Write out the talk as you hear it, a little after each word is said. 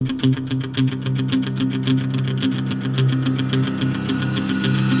Hello,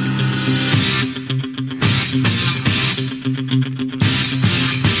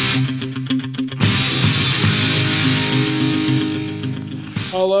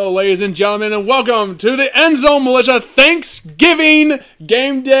 ladies and gentlemen, and welcome to the End Zone Militia Thanksgiving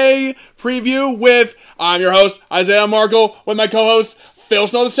Game Day preview with, I'm your host, Isaiah Markle, with my co-host, Phil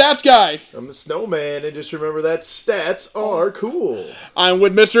Snow, the Stats Guy. I'm the Snowman, and just remember that stats are cool. I'm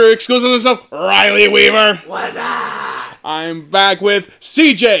with Mr. Exclusive himself, Riley Weaver. What's up? I'm back with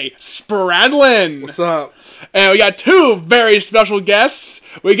CJ Spradlin. What's up? And we got two very special guests.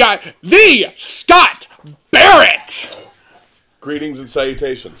 We got the Scott Barrett. Greetings and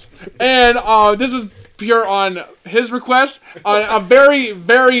salutations. And this is pure on his request. A very,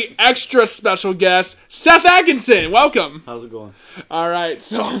 very extra special guest, Seth Atkinson. Welcome. How's it going? All right,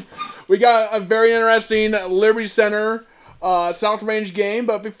 so we got a very interesting Liberty Center South Range game.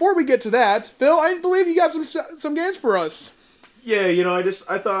 But before we get to that, Phil, I believe you got some games for us. Yeah,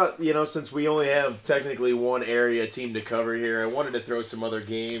 I thought, since we only have technically one area team to cover here, I wanted to throw some other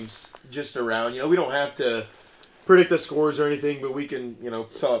games just around. We don't have to predict the scores or anything, but we can,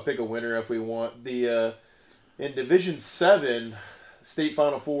 pick a winner if we want. In Division 7, State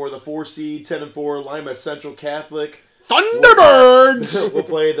Final Four, the 4 seed, 10-4, Lima Central Catholic Thunderbirds! We'll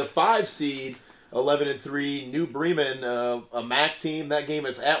play the 5 seed, 11-3, New Bremen, a MAC team. That game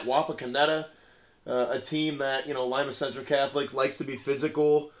is at Wapakoneta, a team that, Lima Central Catholic likes to be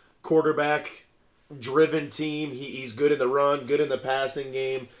physical, quarterback-driven team. He's good in the run, good in the passing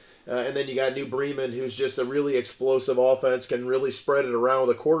game. And then you got New Bremen, who's just a really explosive offense, can really spread it around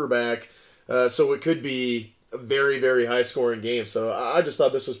with a quarterback. So it could be a very, very high-scoring game. So I just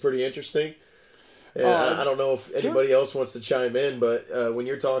thought this was pretty interesting. And I don't know if anybody else wants to chime in, but when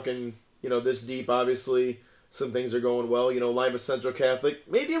you're talking, this deep, obviously some things are going well. Lima Central Catholic,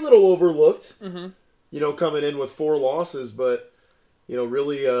 maybe a little overlooked, coming in with 4 losses, but,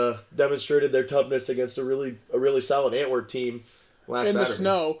 really demonstrated their toughness against a really solid Antwerp team last in Saturday. The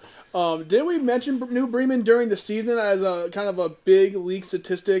snow. Did we mention New Bremen during the season as a kind of a big league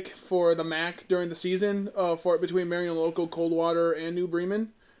statistic for the MAC during the season between Marion Local, Coldwater, and New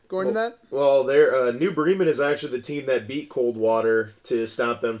Bremen? Going to that? Well, New Bremen is actually the team that beat Coldwater to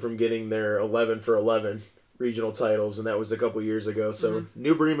stop them from getting their 11-for-11 regional titles, and that was a couple years ago. So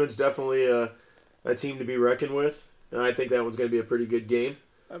New Bremen's definitely a team to be reckoned with, and I think that one's going to be a pretty good game.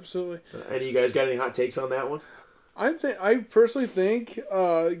 Absolutely. Any of you guys got any hot takes on that one? I personally think,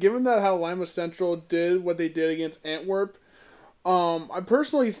 given that how Lima Central did what they did against Antwerp, I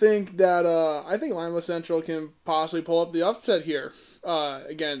personally think that I think Lima Central can possibly pull up the upset here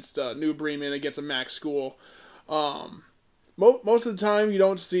against New Bremen against a MAC school. Most of the time you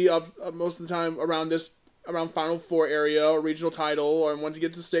don't see most of the time around Final Four area or regional title, or once you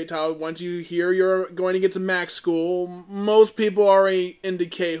get to the state title, once you hear you're going to get to MAC school, most people already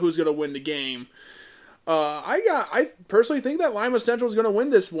indicate who's going to win the game. I personally think that Lima Central is going to win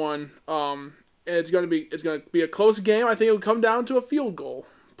this one. It's going to be a close game. I think it will come down to a field goal,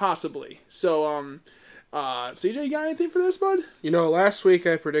 possibly. So, CJ, you got anything for this, bud? Last week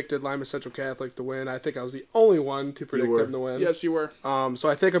I predicted Lima Central Catholic to win. I think I was the only one to predict them to win. Yes, you were. So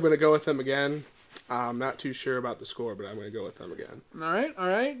I think I'm going to go with them again. I'm not too sure about the score, but I'm going to go with them again. All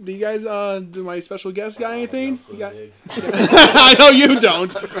right. Do you guys, do my special guest got anything? I know you don't.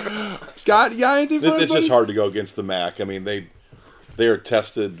 Scott, you got anything for us? It's just hard to go against the MAC. I mean, they are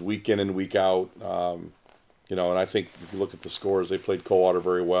tested week in and week out. And I think if you look at the scores, they played Coldwater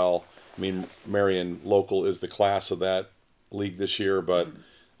very well. I mean, Marion Local is the class of that league this year, but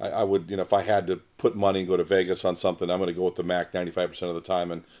I would, if I had to put money and go to Vegas on something, I'm going to go with the MAC 95% of the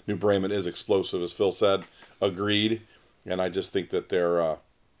time. And New Bremen is explosive, as Phil said. Agreed. And I just think that their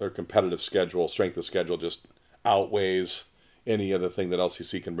competitive schedule, strength of schedule, just outweighs any other thing that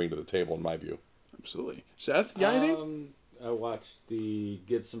LCC can bring to the table, in my view. Absolutely. Seth, you got anything? I watched the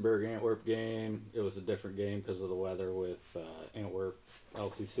Gitzenburg-Antwerp game. It was a different game because of the weather with Antwerp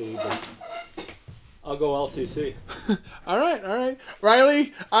LCC, but I'll go LCC. All right.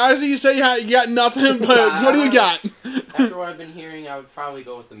 Riley, honestly, you say you got nothing, but what do you got? After what I've been hearing, I would probably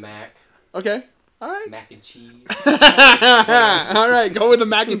go with the Mac. Okay. All right. Mac and cheese. All right, go with the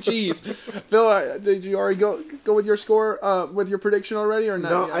mac and cheese. Phil, did you already go with your score, with your prediction already, or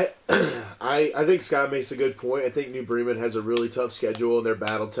not? No, I think Scott makes a good point. I think New Bremen has a really tough schedule, and they're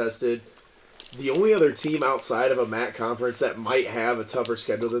battle-tested. The only other team outside of a MAC conference that might have a tougher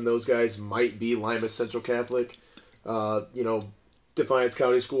schedule than those guys might be Lima Central Catholic. Defiance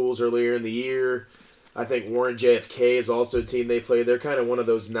County Schools earlier in the year. I think Warren JFK is also a team they play. They're kind of one of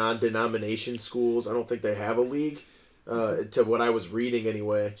those non-denomination schools. I don't think they have a league. to what I was reading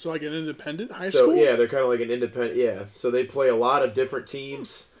anyway. So like an independent high school? So yeah, they're kind of like an independent. Yeah, so they play a lot of different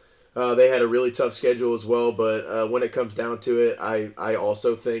teams. They had a really tough schedule as well, but when it comes down to it, I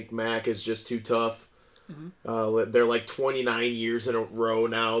also think MAC is just too tough. Mm-hmm. They're like 29 years in a row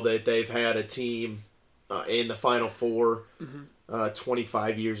now that they've had a team in the Final Four. Mm-hmm.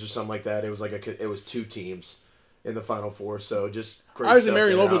 25 years or something like that. It was 2 teams in the Final Four, so just great obviously stuff.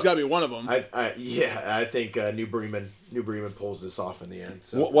 Marion Local's got to be one of them. I think New Bremen pulls this off in the end.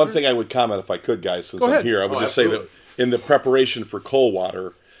 So. One thing I would comment, if I could, guys, since I'm here, I would just say that in the preparation for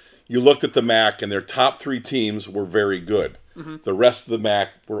Coldwater, you looked at the MAC, and their top 3 teams were very good. Mm-hmm. The rest of the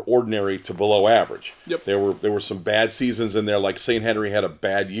MAC were ordinary to below average. Yep. There were some bad seasons in there, like St. Henry had a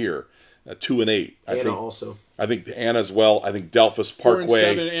bad year, 2-8. I think Anna as well. I think Delphus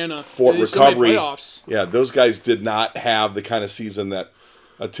Parkway, 4-7, Anna. Fort Recovery. Yeah, those guys did not have the kind of season that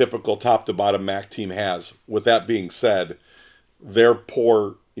a typical top to bottom MAC team has. With that being said, their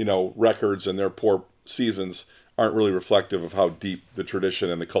poor, records and their poor seasons aren't really reflective of how deep the tradition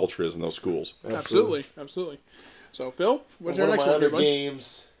and the culture is in those schools. Absolutely. So, Phil, what's your next one? One of my other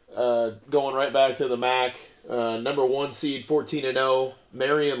games, going right back to the MAC, number 1 seed, 14-0,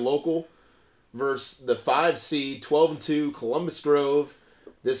 Marion Local versus the 5 seed, 12-2, Columbus Grove.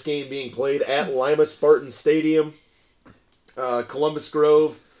 This game being played at Lima Spartan Stadium. Columbus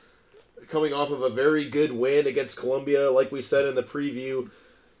Grove coming off of a very good win against Columbia, like we said in the preview.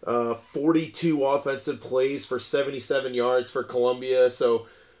 42 offensive plays for 77 yards for Columbia. So,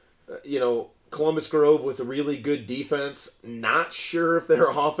 Columbus Grove with a really good defense. Not sure if their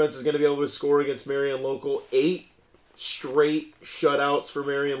offense is going to be able to score against Marion Local. 8 straight shutouts for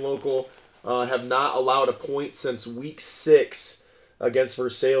Marion Local. Have not allowed a point since week 6 against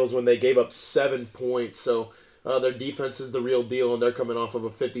Versailles when they gave up 7 points. So their defense is the real deal, and they're coming off of a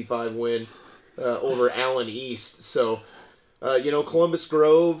 55 win over Allen East. So, Columbus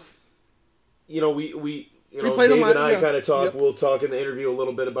Grove, we Dave and I kind of talk. Yep. We'll talk in the interview a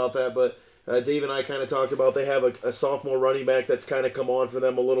little bit about that, but Dave and I kind of talked about they have a sophomore running back that's kind of come on for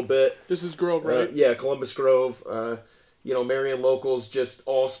them a little bit. This is Grove, right? Yeah, Columbus Grove. Marion Local's just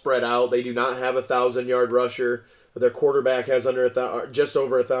all spread out. They do not have a 1,000-yard rusher. Their quarterback has just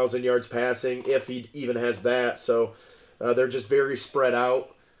over 1,000 yards passing, if he even has that. So they're just very spread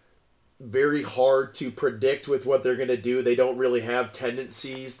out. Very hard to predict with what they're going to do. They don't really have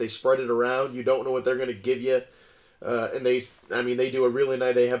tendencies. They spread it around. You don't know what they're going to give you. And they do a really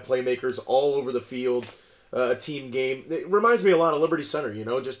nice. They have playmakers all over the field. A team game. It reminds me a lot of Liberty Center.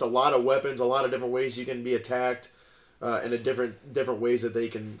 Just a lot of weapons, a lot of different ways you can be attacked, and a different ways that they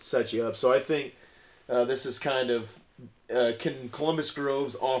can set you up. So I think this is kind of can Columbus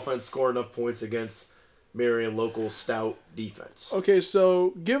Grove's offense score enough points against Marion Local stout defense? Okay, so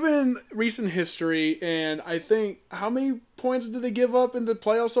given recent history, and I think how many points did they give up in the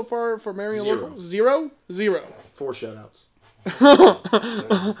playoffs so far for Marion Local? Zero. 4 shutouts.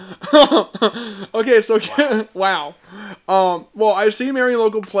 Okay, so wow. Well, I've seen Marion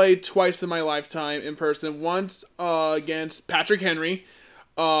Local play twice in my lifetime in person. Once against Patrick Henry.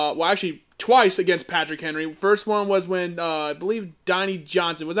 Actually, twice against Patrick Henry. First one was when I believe Donnie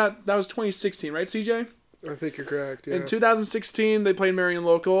Johnson that was 2016, right, CJ? I think you're correct. Yeah. In 2016, they played Marion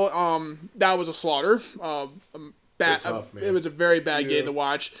Local. That was a slaughter. Tough, man. It was a very bad game to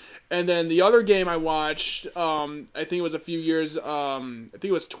watch. And then the other game I watched, I think it was a few years. I think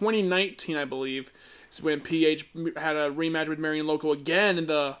it was 2019, I believe. It's when PH had a rematch with Marion Local again in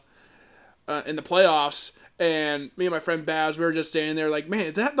the playoffs. And me and my friend Babs, we were just standing there like, man,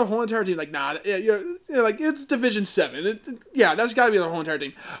 is that the whole entire team? Like, nah, like it's Division 7. That's got to be the whole entire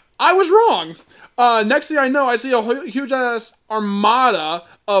team. I was wrong. Next thing I know, I see a huge ass armada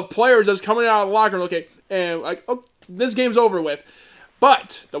of players just coming out of the locker room. Okay, and like, oh, this game's over with.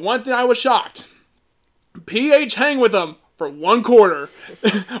 But the one thing I was shocked, PH hang with them for 1 quarter.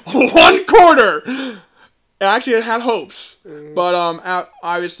 1 quarter. Actually, I had hopes, but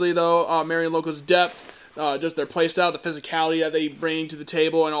obviously though, Marion Local's depth. Just their play style, the physicality that they bring to the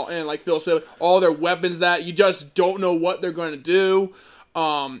table, and like Phil said, all their weapons that you just don't know what they're going to do.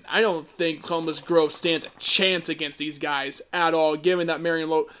 I don't think Columbus Grove stands a chance against these guys at all, given that Marion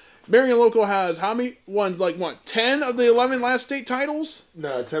Local has how many ones? Like what? 10 of the 11 last state titles?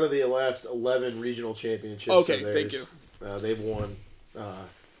 No, 10 of the last 11 regional championships. Okay, thank you. They've won.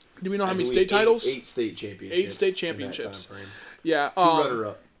 Do we know how many state titles? 8 state championships. 8 state championships. In that time frame. Yeah. 2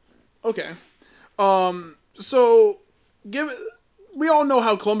 runner-up. Okay. So, we all know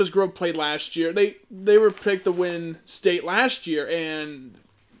how Columbus Grove played last year. They were picked to win state last year, and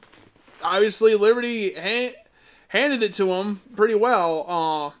obviously Liberty handed it to them pretty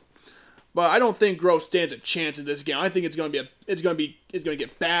well. but I don't think Grove stands a chance in this game. I think it's gonna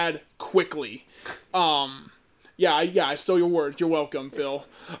get bad quickly. Yeah, I stole your words. You're welcome, Phil.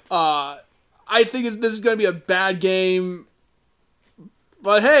 I think this is gonna be a bad game.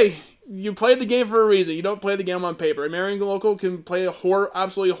 But hey, you played the game for a reason. You don't play the game on paper. Marion Local can play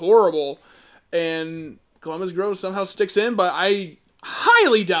absolutely horrible, and Columbus Grove somehow sticks in. But I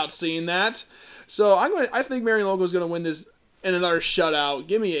highly doubt seeing that. So I think Marion Local is going to win this in another shutout.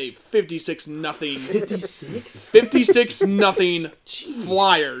 Give me a 56-0. 56? 56-0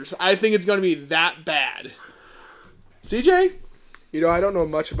 Flyers. I think it's going to be that bad. CJ? I don't know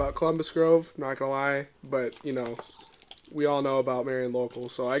much about Columbus Grove, not going to lie. But, we all know about Marion Local.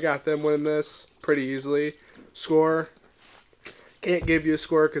 So I got them winning this pretty easily. Score. Can't give you a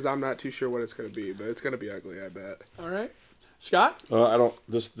score because I'm not too sure what it's going to be. But it's going to be ugly, I bet. All right. Scott? I don't.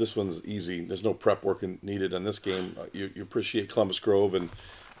 This one's easy. There's no prep work needed on this game. You appreciate Columbus Grove, and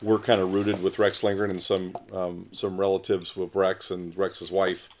we're kind of rooted with Rex Lindgren and some relatives with Rex and Rex's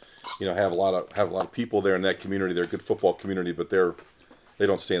wife. Have a lot of people there in that community. They're a good football community, but they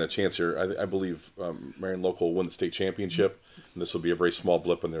don't stand a chance here. I believe Marion Local will win the state championship, and this will be a very small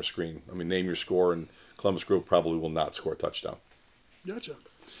blip on their screen. I mean, name your score, and Columbus Grove probably will not score a touchdown. Gotcha.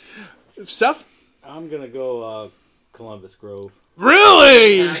 Seth? I'm gonna go. Columbus Grove.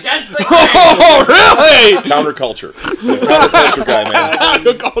 Really? Against the Oh, really? Counterculture. Counterculture guy, man.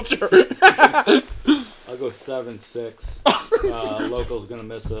 Counterculture. I'll go 7-6. Local's gonna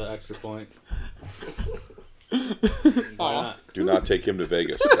miss an extra point. Why not? Do not take him to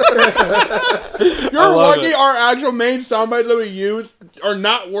Vegas. You're lucky our actual main soundbites that we use are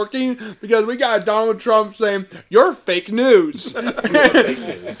not working because we got Donald Trump saying, "You're fake news."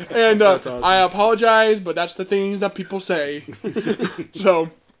 And awesome. I apologize, but that's the things that people say. So,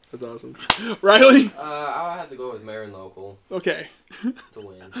 That's awesome. Riley? I'll have to go with Marion Local Okay. to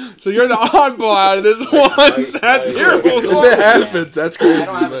win. So you're the oddball out of this one. That's terrible. If it happens, that's crazy. I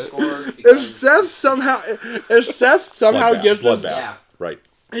don't have a but- score. If because- Seth somehow gets this, Bloodbath. Yeah. Right.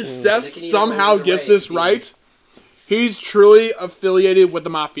 if Seth They can either somehow go gets either way. this right, he's truly affiliated with the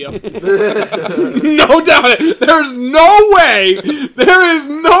mafia. No doubt it. There's no way. There is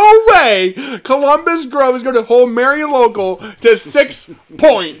no way Columbus Grove is going to hold Marion Local to 6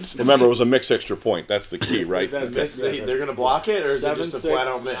 points. Remember, it was a mixed extra point. That's the key, right? That- Okay. They're going to block it, or is it just a 7-6.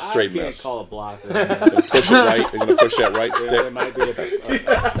 flat-out miss? Straight I can't miss. call it block. Push it right. They're going to push that right There stick. might be a They're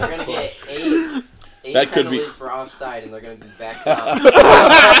gonna get eight That could be- penalties for offside, and they're gonna be backed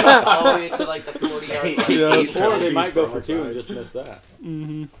up all the way to like the 40-yard line. or they might go for 2 and just miss that.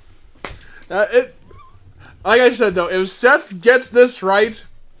 Like I said, though, if Seth gets this right,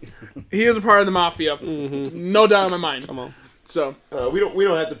 he is a part of the mafia. No doubt in my mind. Come on. So, We don't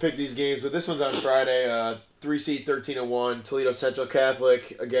have to pick these games, but this one's on Friday. 3 seed 13-1 Toledo Central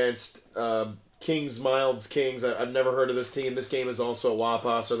Catholic against Kings Milds Kings. I've never heard of this team. This game is also at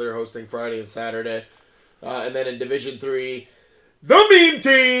Wapa, so they're hosting Friday and Saturday. And then in Division 3, the meme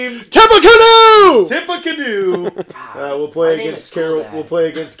team, Tippecanoe! Tippecanoe. We'll play Our name against is cool, Carol. Dad. We'll play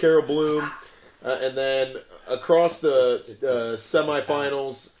against Carol Bloom, and then across the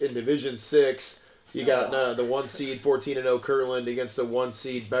semifinals in Division 6, you got the 1 seed 14-0 Kirtland against the 1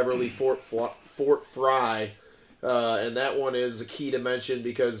 seed Beverly Fort Fry, and that one is a key to mention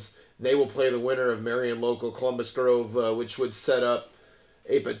because they will play the winner of Marion Local Columbus Grove, which would set up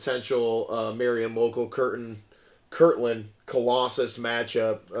a potential Marion Local Kirtland Colossus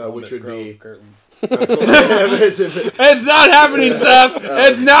matchup, which would be. It's not happening, Seth.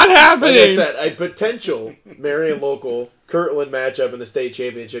 It's not Like I happening. said, a potential Marion Local Kirtland matchup in the state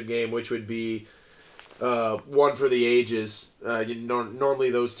championship game, which would be one for the ages. Normally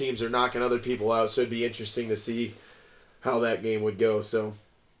those teams are knocking other people out, so it'd be interesting to see how that game would go. So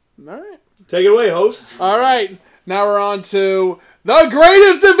All right. take it away, host. All right. Now we're on to the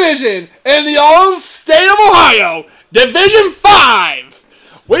greatest division in the whole state of Ohio, Division 5.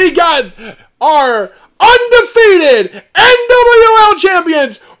 We got our undefeated NWL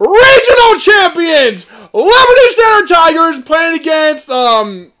champions, regional champions, Liberty Center Tigers playing against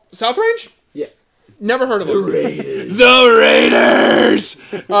South Range? Yeah. Never heard of them. The Raiders!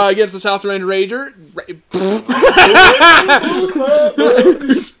 Against the South Range Raiders.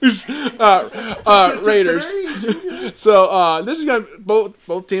 So this is gonna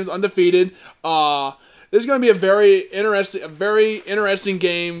both teams undefeated. This is gonna be a very interesting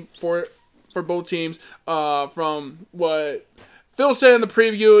game for both teams. From what Phil said in the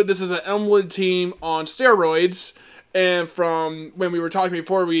preview, this is an Elmwood team on steroids. And from when we were talking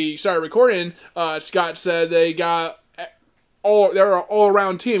before we started recording, Scott said they're an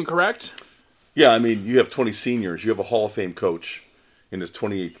all-around team, correct? Yeah, I mean, you have 20 seniors. You have a Hall of Fame coach in his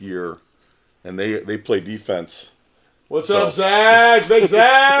 28th year. and they play defense. What's So- up, Zach? Big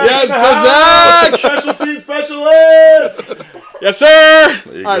Zach. Yes, so Zach! Special team specialist. Yes, sir!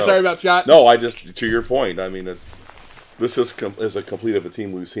 There you All right, go. sorry about Scott. No, I just to your point. I mean, this is a complete of a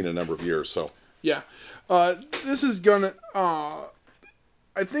team we've seen in a number of years. So Yeah. This is gonna.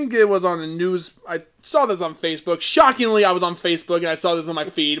 I think it was on the news. I saw this on Facebook. Shockingly, I was on Facebook and I saw this on my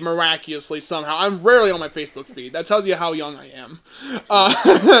feed. Miraculously, somehow. I'm rarely on my Facebook feed. That tells you how young I am.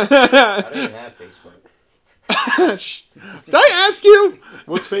 I don't even have Facebook. Did I ask you?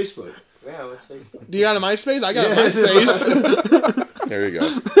 What's Facebook? Yeah, what's Facebook? Do you got a MySpace? I got a MySpace. there you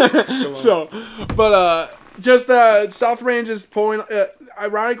go. So, but just South Range is pulling.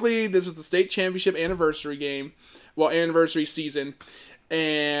 Ironically, this is the state championship anniversary game. Well, anniversary season.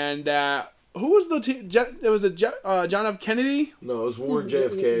 And who was the team? It was John F. Kennedy? No, it was Warren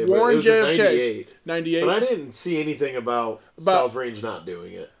JFK. Warren but it was JFK. in 98. 98. But I didn't see anything about South Range not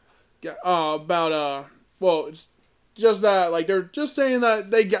doing it. Yeah, well, it's just that, like, they're just saying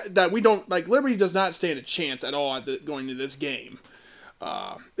that that we don't, like, Liberty does not stand a chance at all at going to this game.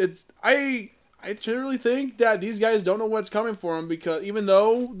 I truly think that these guys don't know what's coming for them, because even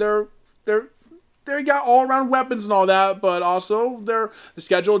though they got all around weapons and all that, but also the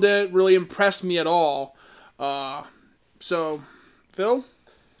schedule didn't really impress me at all. So, Phil?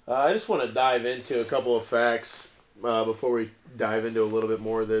 I just want to dive into a couple of facts before we dive into a little bit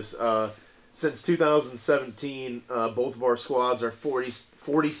more of this. Since 2017, both of our squads are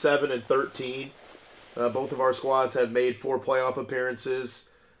 47-13. Both of our squads have made 4 playoff appearances.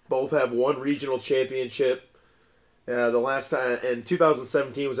 Both have 1 regional championship. The last time, and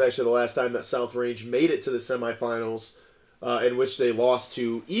 2017 was actually the last time that South Range made it to the semifinals, in which they lost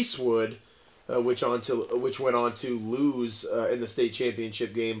to Eastwood, which went on to lose in the state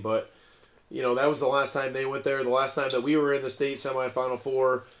championship game. But that was the last time they went there. The last time that we were in the state semifinal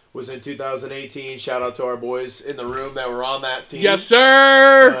 4 was in 2018. Shout out to our boys in the room that were on that team. Yes,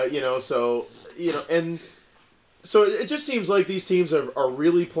 sir! And so it just seems like these teams are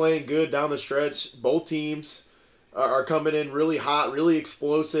really playing good down the stretch. Both teams are coming in really hot, really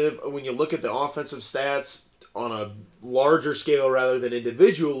explosive. When you look at the offensive stats on a larger scale rather than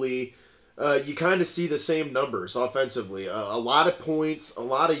individually, you kind of see the same numbers offensively. A lot of points, a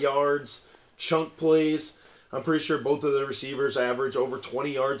lot of yards, chunk plays. I'm pretty sure both of the receivers average over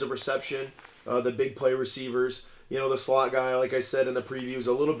 20 yards of reception. The big play receivers, the slot guy, like I said in the previews,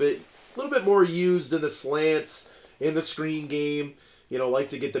 a little bit more used in the slants, in the screen game. Like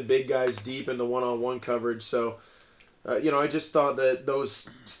to get the big guys deep in the one-on-one coverage. So, I just thought that those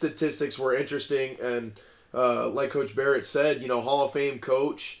statistics were interesting. And like Coach Barrett said, Hall of Fame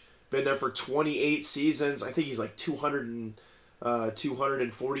coach, been there for 28 seasons. I think he's like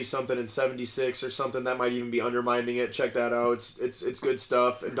 240 something and 76 or something. That might even be undermining it. Check that out. It's good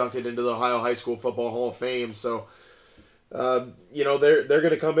stuff. Inducted into the Ohio High School Football Hall of Fame. So, they're going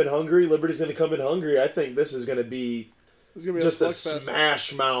to come in hungry. Liberty's going to come in hungry. I think this is going to be just a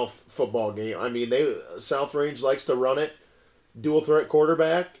smash mouth football game. I mean, South Range likes to run it. Dual threat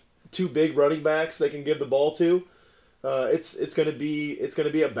quarterback, 2 big running backs they can give the ball to. It's going to be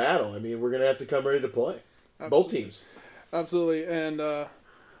a battle. I mean, we're going to have to come ready to play. Absolutely. Both teams. Absolutely. And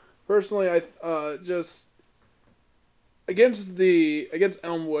personally, I just against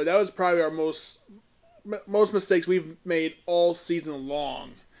Elmwood, that was probably our most mistakes we've made all season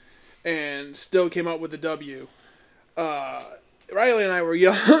long, and still came out with the W. Riley and I were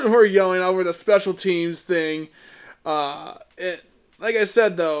yelling over the special teams thing. Like I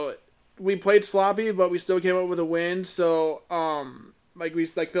said, though, we played sloppy, but we still came up with a win. So, like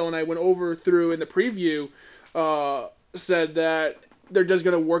Phil and I went through in the preview, said that they're just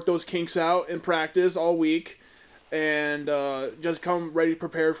gonna work those kinks out in practice all week, and just come ready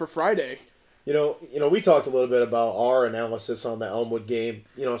prepared for Friday. We talked a little bit about our analysis on the Elmwood game.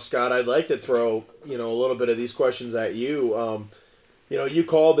 Scott, I'd like to throw, a little bit of these questions at you. You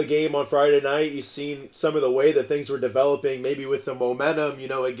called the game on Friday night. You've seen some of the way that things were developing, maybe with the momentum,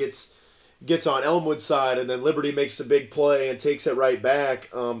 it gets on Elmwood's side, and then Liberty makes a big play and takes it right back.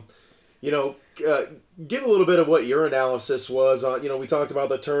 Give a little bit of what your analysis was on, we talked about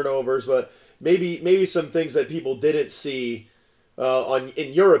the turnovers, but maybe some things that people didn't see,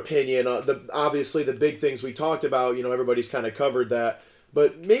 in your opinion. Obviously the big things we talked about, everybody's kind of covered that,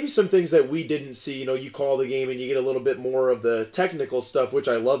 but maybe some things that we didn't see. You call the game and you get a little bit more of the technical stuff, which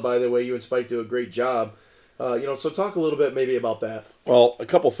I love, by the way. You and Spike do a great job. So talk a little bit maybe about that. Well, a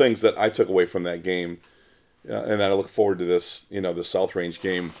couple things that I took away from that game, and I look forward to this, the South Range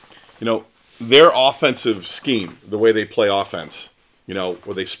game. Their offensive scheme, the way they play offense,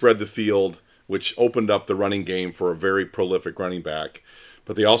 where they spread the field, which opened up the running game for a very prolific running back.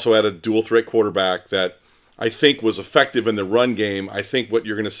 but they also had a dual threat quarterback that I think was effective in the run game. I think what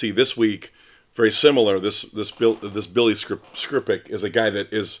you're going to see this week, very similar. This Billy Skripik is a guy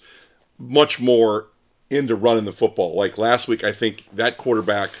that is much more into running the football. Like last week, I think that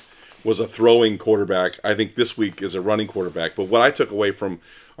quarterback was a throwing quarterback. I think this week is a running quarterback. But what I took away from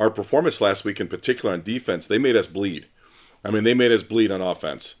our performance last week, in particular on defense, they made us bleed. I mean, they made us bleed on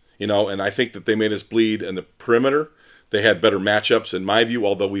offense, and I think that they made us bleed in the perimeter. They had better matchups, in my view,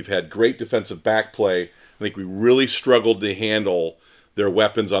 although we've had great defensive back play. I think we really struggled to handle their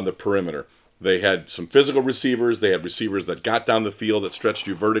weapons on the perimeter. They had some physical receivers. They had receivers that got down the field, that stretched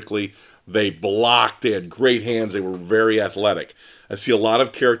you vertically. They blocked. They had great hands. They were very athletic. I see a lot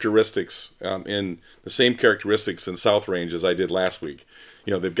of characteristics in the same characteristics in South Range as I did last week.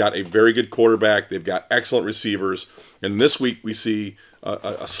 They've got a very good quarterback. They've got excellent receivers. And this week we see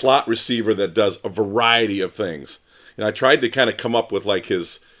a slot receiver that does a variety of things. And I tried to kind of come up with like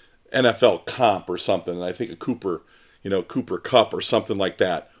his NFL comp or something. And I think a Cooper Cup or something like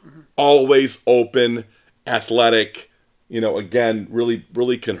that. Mm-hmm. Always open, athletic, again, really,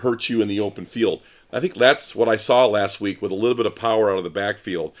 really can hurt you in the open field. I think that's what I saw last week with a little bit of power out of the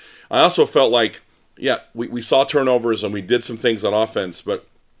backfield. I also felt like, we saw turnovers and we did some things on offense, and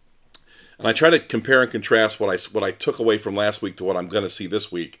I try to compare and contrast what I took away from last week to what I'm going to see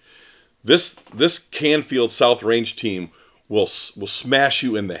this week. This Canfield South Range team will smash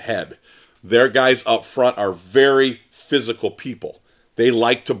you in the head. Their guys up front are very physical people. They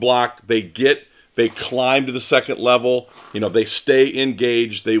like to block. They climb to the second level. They stay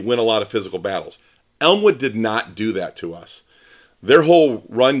engaged. They win a lot of physical battles. Elmwood did not do that to us. Their whole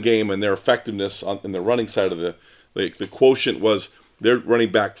run game and their effectiveness in the running side of the quotient was their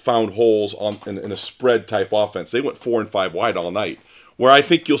running back found holes in a spread type offense. They went 4 and 5 wide all night. Where I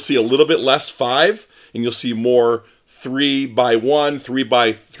think you'll see a little bit less 5, and you'll see more 3-by-1,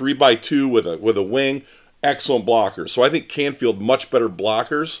 3-by-2 with a wing. Excellent blockers. So I think Canfield much better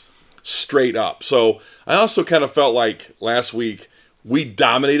blockers straight up. So I also kind of felt like last week we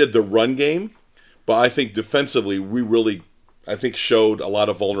dominated the run game, but I think defensively we really showed a lot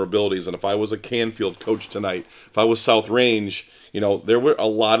of vulnerabilities. And if I was a Canfield coach tonight, if I was South Range, there were a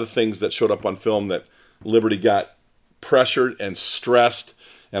lot of things that showed up on film that Liberty got pressured and stressed.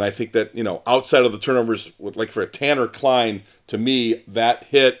 And I think that, outside of the turnovers, like for a Tanner Klein, to me, that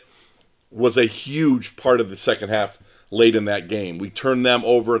hit was a huge part of the second half late in that game. We turned them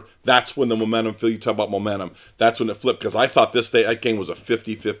over. That's when the momentum, Phil, you talk about momentum, that's when it flipped, because I thought that game was a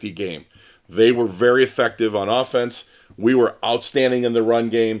 50-50 game. They were very effective on offense. We were outstanding in the run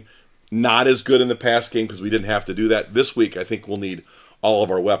game, not as good in the pass game because we didn't have to do that. This week, I think we'll need all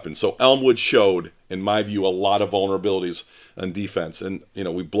of our weapons. So Elmwood showed, in my view, a lot of vulnerabilities on defense. And,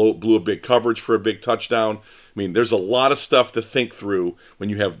 we blew a big coverage for a big touchdown. I mean, there's a lot of stuff to think through when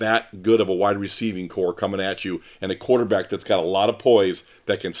you have that good of a wide receiving core coming at you and a quarterback that's got a lot of poise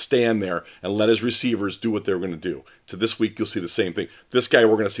that can stand there and let his receivers do what they're going to do. So this week, you'll see the same thing. This guy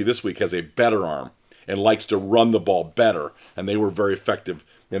we're going to see this week has a better arm and likes to run the ball better, and they were very effective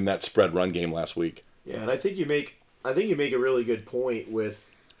in that spread run game last week. Yeah, and I think you make a really good point with,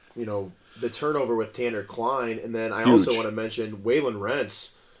 the turnover with Tanner Klein, and then I also want to mention Waylon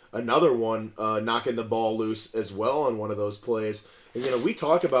Rentz, another one knocking the ball loose as well on one of those plays. And we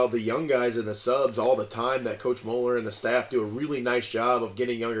talk about the young guys and the subs all the time, that Coach Moeller and the staff do a really nice job of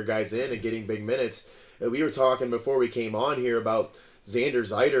getting younger guys in and getting big minutes. And we were talking before we came on here about Xander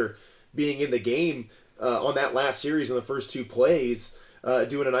Zeider being in the game on that last series in the first 2 plays,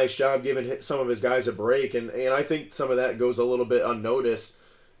 doing a nice job giving some of his guys a break. And I think some of that goes a little bit unnoticed.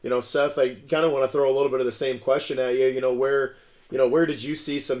 Seth, I kind of want to throw a little bit of the same question at you. Where did you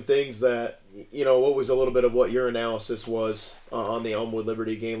see some things that, what was a little bit of what your analysis was on the Elmwood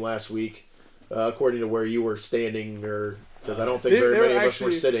Liberty game last week, according to where you were standing, or because I don't think very many of us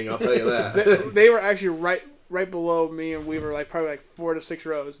were sitting, I'll tell you that. They were actually right below me, and we were probably 4 to 6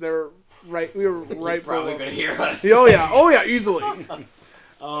 rows. They were right. We were right below. Probably gonna hear us. Oh yeah, easily.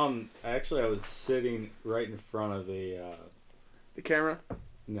 Actually, I was sitting right in front of the camera.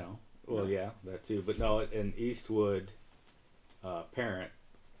 No, well, yeah, that too, but no, an Eastwood parent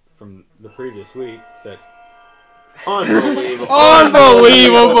from the previous week that. Unbelievable.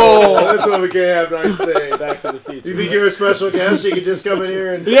 That's why we can't have nice things. Back to the Future. You think you're a special guest? You could just come in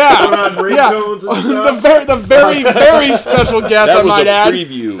here and put on ringtones and stuff? the very, very special guest, that I might add. That was a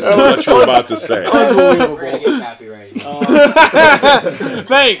preview of what you were about to say. Unbelievable. We're going to get copyrighted.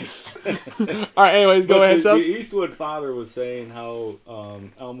 Thanks. All right, anyways, go ahead, Seth. The Eastwood father was saying how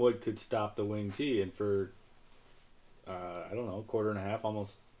Elmwood could stop the wing T, and for, a quarter and a half,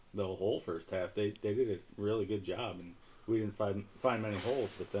 almost the whole first half, they did a really good job. And we didn't find many holes.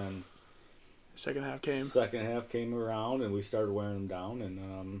 But then Second half came around, and we started wearing them down.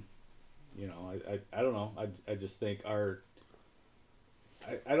 And I don't know. I just think I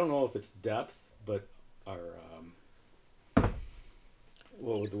don't know if it's depth, but our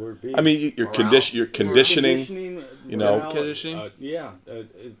what would the word be? I mean, your conditioning, Conditioning.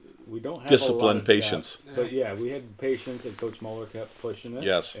 We don't have discipline, a lot of patience. depth, but we had patience, and Coach Muller kept pushing it.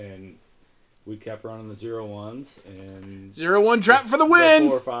 Yes. And we kept running the 0-1s and 0-1 trap for the the win.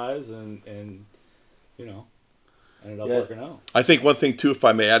 4-5s, and ended up working out. I think one thing too, if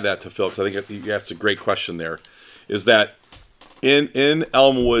I may add that to Phil, because I think that's a great question. There is that in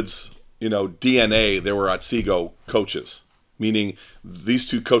Elmwood's DNA, there were Otsego coaches, meaning these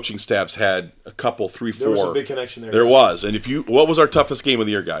two coaching staffs had a couple, 3, 4. There was a big connection there. There was, and what was our toughest game of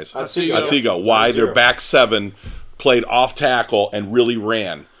the year, guys? Otsego. Why? Their back seven played off tackle and really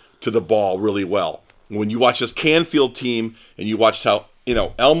ran to the ball really well. When you watch this Canfield team and you watched how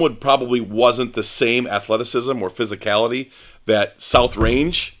Elmwood probably wasn't the same athleticism or physicality that South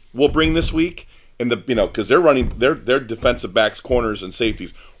Range will bring this week, and because they're running their defensive backs, corners, and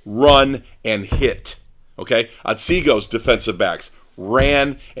safeties run and hit. Okay, Otsego's defensive backs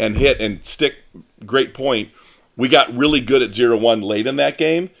ran and hit and stick. Great point. We got really good at 0-1 late in that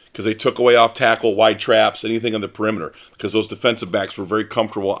game because they took away off tackle, wide traps, anything on the perimeter, because those defensive backs were very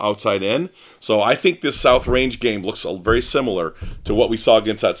comfortable outside in. So I think this South Range game looks very similar to what we saw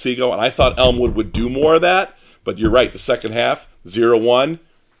against Otsego, and I thought Elmwood would do more of that. But you're right, the second half, 0-1,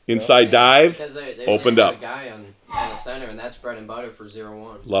 inside dive, they opened have up. a guy on the center, and that's bread and butter for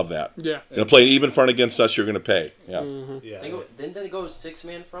 0-1. Love that. Yeah. Play even front against us, you're going to pay. Yeah. Mm-hmm. Didn't they go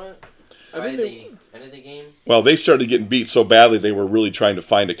 6-man front? I think End of the game. Well, they started getting beat so badly they were really trying to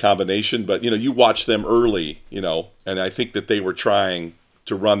find a combination. But you watch them early, and I think that they were trying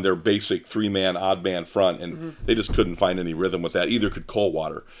to run their basic 3-man odd man front, and they just couldn't find any rhythm with that. Either could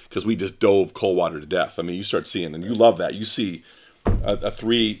Coldwater, because we just dove Coldwater to death. I mean, you start seeing, and you love that. You see a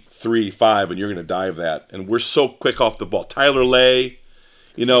 3-3-5, and you're going to dive that. And we're so quick off the ball. Tyler Lay.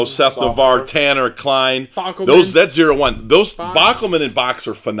 Seth Navarre, Tanner Klein, Bockelman. that 0-1. Those Bockelman and Box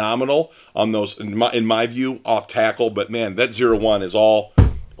are phenomenal on those, in my view, off tackle. But man, that 0-1 is all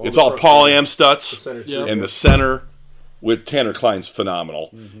Paul Amstutz, and the center with Tanner Klein's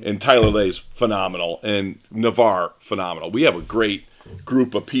phenomenal, and Tyler Lay's phenomenal, and Navarre phenomenal. We have a great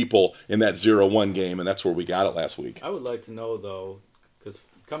group of people in that 0-1 game, and that's where we got it last week. I would like to know though, because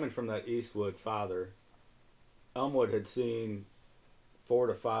coming from that Eastwood father, Elmwood had seen 4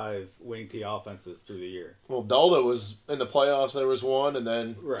 to 5 wing T offenses through the year. Well, Dalda was in the playoffs. There was one, and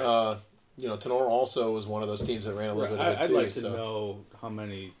then Right. Tenor also was one of those teams that ran a little bit of it I'd too. like to know how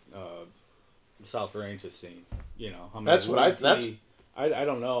many South Range has seen. How many? That's what I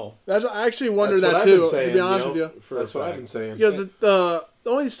don't know. I actually wondered That's that what I've too. been saying, To be honest with you, That's what I've been saying. because the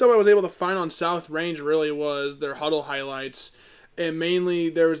only stuff I was able to find on South Range really was their huddle highlights, and mainly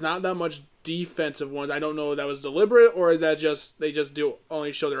there was not that much defensive ones. I don't know if that was deliberate or that they just do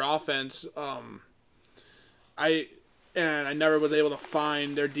only show their offense. I never was able to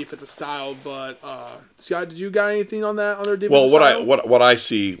find their defensive style. But Scott, did you got anything on that on their defensive style? Well, what I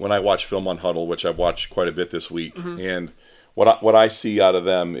see when I watch film on Huddle, which I've watched quite a bit this week, and what I see out of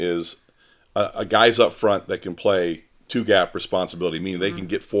them is a guys up front that can play 2-gap responsibility, meaning they can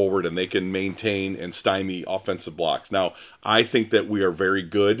get forward and they can maintain and stymie offensive blocks. Now, I think that we are very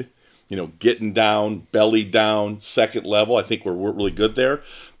good. Getting down, belly down, second level. I think we're really good there.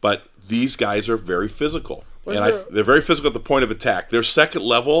 But these guys are very physical. They're very physical at the point of attack. Their second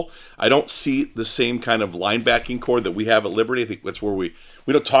level, I don't see the same kind of linebacking core that we have at Liberty. I think that's where we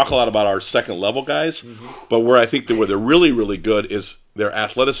don't talk a lot about our second level guys. But where I think where they're really, really good is their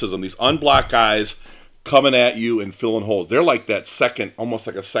athleticism. These unblocked guys coming at you and filling holes. They're like that second, almost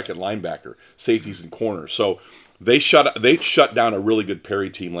like a second linebacker, safeties and corners. So they shut down a really good Perry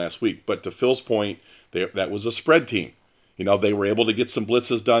team last week. But to Phil's point, that was a spread team. They were able to get some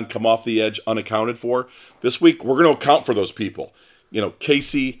blitzes done, come off the edge unaccounted for. This week, we're going to account for those people.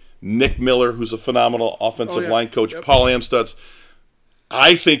 Casey, Nick Miller, who's a phenomenal offensive line coach, Paul Amstutz.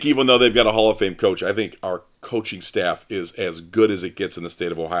 I think even though they've got a Hall of Fame coach, I think our coaching staff is as good as it gets in the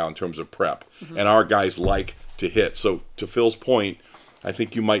state of Ohio in terms of prep. And our guys like to hit. So to Phil's point, I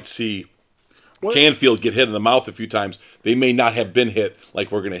think you might see Canfield get hit in the mouth a few times. They may not have been hit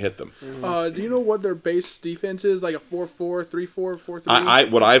like we're going to hit them. Do you know what their base defense is? Like a 4-4, 3-4, 4-3?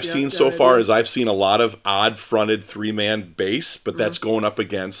 What I've seen so far is I've seen a lot of odd-fronted 3-man base, but that's going up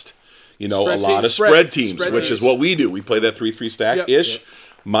against a lot of spread teams, which is what we do. We play that 3-3 stack-ish. Yep.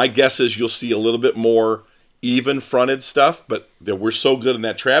 My guess is you'll see a little bit more even-fronted stuff, but we're so good in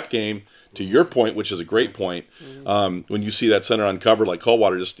that trap game To your point, which is a great point, when you see that center uncovered like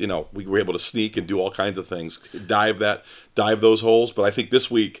Coldwater, just we were able to sneak and do all kinds of things, dive those holes. But I think this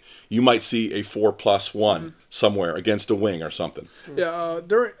week you might see a 4+1 somewhere against a wing or something. Yeah,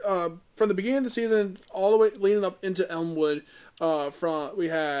 from the beginning of the season all the way leading up into Elmwood, we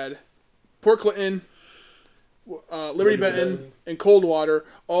had Port Clinton, Liberty Benton, and Coldwater.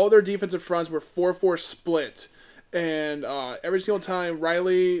 All their defensive fronts were 4-4 split. And every single time,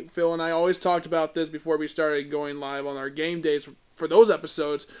 Riley, Phil, and I always talked about this before we started going live on our game days for those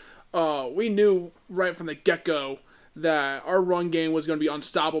episodes. We knew right from the get-go that our run game was going to be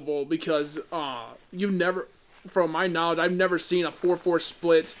unstoppable because from my knowledge, I've never seen a 4-4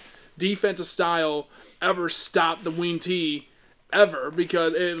 split defensive style ever stop the wing T ever,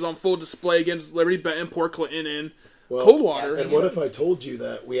 because it was on full display against Liberty Benton, Port Clinton, and Coldwater. And what if I told you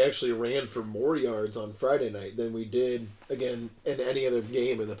that we actually ran for more yards on Friday night than we did again in any other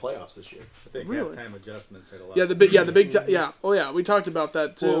game in the playoffs this year? I think halftime adjustments had a lot. We talked about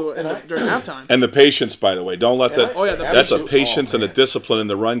that too during halftime. And the patience, by the way, don't let that. That's a patience. patience and a discipline in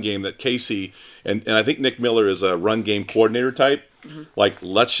the run game that Casey and I think Nick Miller is a run game coordinator type. Like,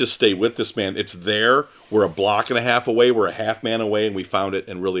 let's just stay with this, man. It's there. We're a block and a half away. We're a half man away, and we found it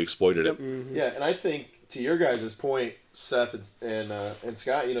and really exploited it. Yeah, and I think to your guys' point, Seth and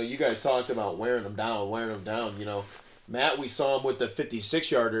Scott, you guys talked about wearing them down. Matt, we saw him with the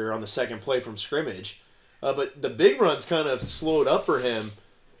 56-yarder on the second play from scrimmage, but the big runs kind of slowed up for him,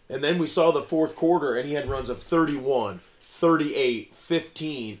 and then we saw the fourth quarter, and he had runs of 31, 38,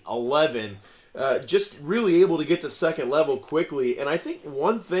 15, 11. Just really able to get to second level quickly. And I think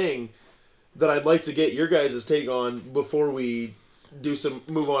one thing that I'd like to get your guys' take on before we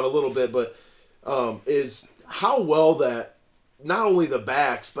move on a little bit, but is how well that not only the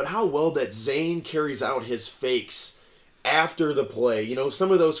backs, but how well that Zane carries out his fakes after the play.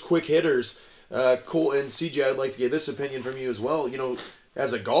 Some of those quick hitters, Cole and CJ, I'd like to get this opinion from you as well.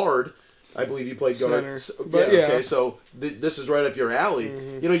 As a guard, I believe you played guard. Center. Okay, so this is right up your alley.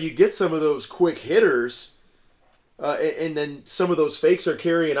 You get some of those quick hitters, and then some of those fakes are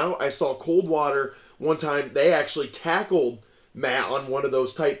carrying out. I saw Coldwater one time, they actually tackled Matt on one of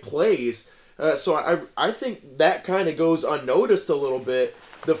those type plays. So I think that kind of goes unnoticed a little bit.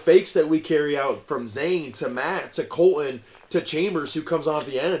 The fakes that we carry out from Zane to Matt to Colton to Chambers, who comes off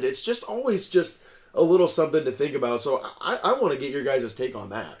the end, it's just always just a little something to think about. So I want to get your guys' take on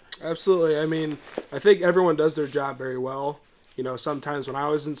that. Absolutely. I mean, I think everyone does their job very well. Sometimes when I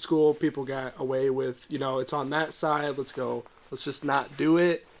was in school, people got away with, it's on that side, let's just not do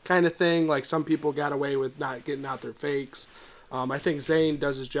it kind of thing. Like, some people got away with not getting out their fakes. I think Zane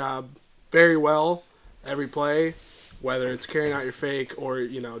does his job very well every play, whether it's carrying out your fake or,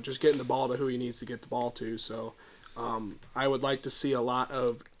 just getting the ball to who he needs to get the ball to. So I would like to see a lot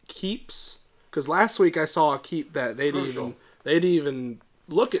of keeps, because last week I saw a keep that they'd even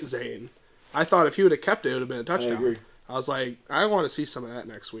look at Zane. I thought if he would have kept it, it would have been a touchdown. I agree. I was like, I want to see some of that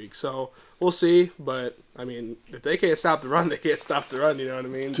next week. So we'll see. But, I mean, if they can't stop the run, they can't stop the run. You know what I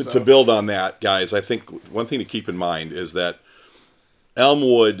mean? To build on that, guys, I think one thing to keep in mind is that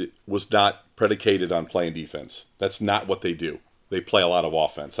Elmwood was not predicated on playing defense. That's not what they do. They play a lot of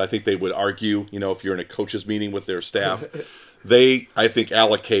offense. I think they would argue, if you're in a coach's meeting with their staff, they, I think,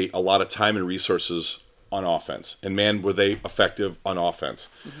 allocate a lot of time and resources on offense. And, man, were they effective on offense.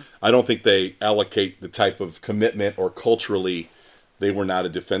 I don't think they allocate the type of commitment, or culturally they were not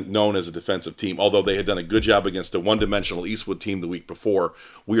known as a defensive team. Although they had done a good job against a one-dimensional Eastwood team the week before,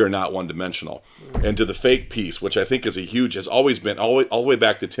 we are not one-dimensional. And to the fake piece, which I think is has always been, all the way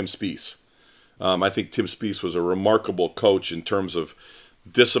back to Tim Spees. I think Tim Spees was a remarkable coach in terms of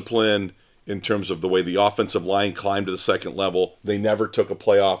discipline, in terms of the way the offensive line climbed to the second level. They never took a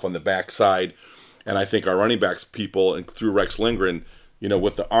play off on the backside. And I think our running backs people, and through Rex Lindgren,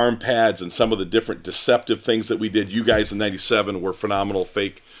 with the arm pads and some of the different deceptive things that we did, you guys in 97 were phenomenal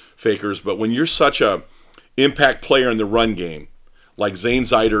fakers. But when you're such a impact player in the run game, like Zane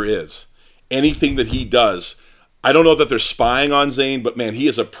Zeider is, anything that he does, I don't know that they're spying on Zane, but, man, he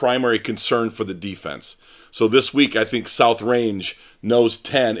is a primary concern for the defense. So this week, I think South Range knows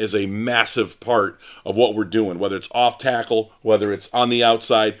 10 is a massive part of what we're doing, whether it's off tackle, whether it's on the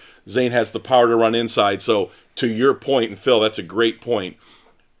outside. Zane has the power to run inside. So to your point, and Phil, that's a great point.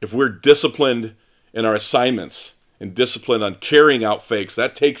 If we're disciplined in our assignments and disciplined on carrying out fakes,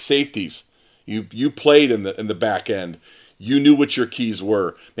 that takes safeties. You played in the back end. You knew what your keys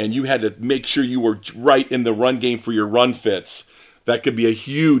were, and you had to make sure you were right in the run game for your run fits. That could be a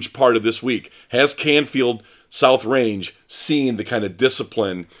huge part of this week. Has Canfield South Range seeing the kind of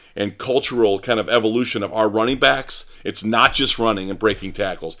discipline and cultural kind of evolution of our running backs. It's not just running and breaking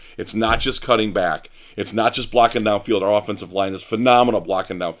tackles. It's not just cutting back. It's not just blocking downfield. Our offensive line is phenomenal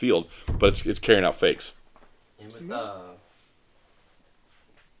blocking downfield, but it's carrying out fakes. And with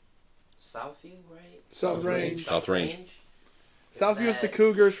Southview, right? South Range. South Range. Southview is the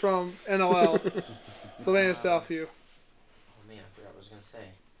Cougars from NLL. Sylvania Southview. Oh man, I forgot what I was gonna say.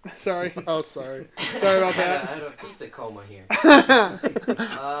 Sorry. Oh, sorry. Sorry about I that. had a pizza coma here.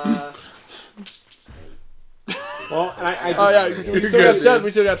 Well, and I just, Oh yeah, we You're still got good, Seth. dude. We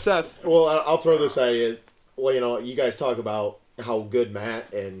still got Seth. well, I'll throw this at you. Well, you guys talk about how good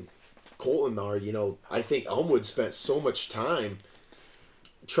Matt and Colton are. I think Elmwood spent so much time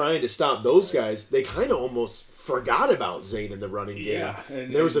trying to stop those guys. They kind of almost forgot about Zane in the running game. Yeah,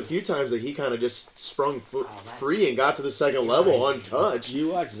 And there was a few times that he kind of just sprung free and got to the second level untouched. You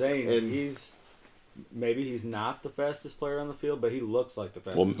watch Zane, And- maybe he's not the fastest player on the field, but he looks like the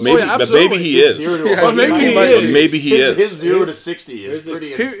fastest. Well, player. maybe, yeah, but maybe he is. Well, maybe he But is. maybe he His is. 0 to 60 is his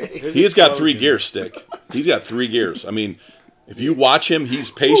pretty ex- insane. He's got 3 gears, Stick. He's got 3 gears. I mean, if you watch him,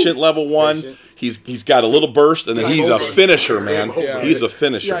 he's patient level 1. Patient. He's got a little burst, and then he's a finisher, man. Yeah. He's a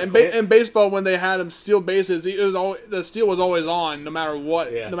finisher. Yeah, in baseball, when they had him steal bases, the steal was always on, no matter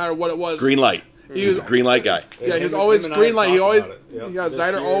what. Yeah. No matter what it was. Green light. He He's was, a green light guy. yeah, he was Him always and I green light. He talked always, about it. Yep. yeah, This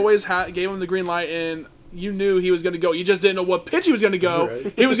Zyder year- always gave him the green light, and you knew he was going to go. You just didn't know what pitch he was going to go.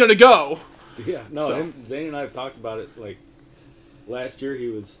 Right. He was going to go. Yeah, no, So- Zane and I have talked about it. Like, last year he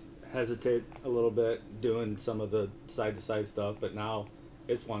was hesitate a little bit doing some of the side-to-side stuff, but now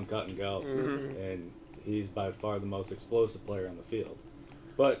it's one cut and go. And he's by far the most explosive player on the field.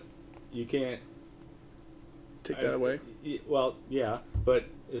 But you can't... Take that away. Well, yeah, but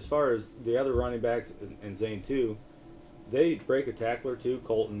as far as the other running backs and Zane too, they break a tackler too.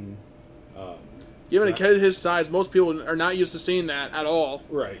 Colton... Even a kid his size, most people are not used to seeing that at all.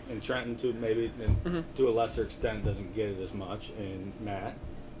 Right, and Trenton to maybe to a lesser extent doesn't get it as much. And Matt,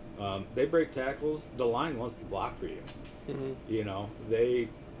 they break tackles. The line wants to block for you. You know,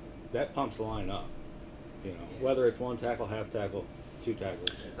 that pumps the line up. You know, whether it's 1 tackle, half tackle, 2 tackles.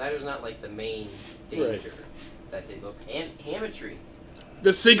 Zyder's not like the main danger that they look. And Hammondry.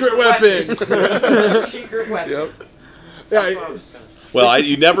 The secret weapon. The secret weapon. Yep. That's what I Yeah, was gonna say. Well,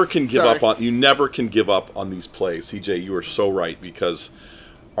 you never can give Sorry. up on these plays. CJ, you are so right, because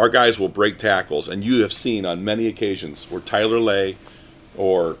our guys will break tackles, and you have seen on many occasions where Tyler Lay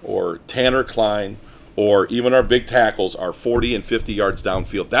or Tanner Klein or even our big tackles are 40 and 50 yards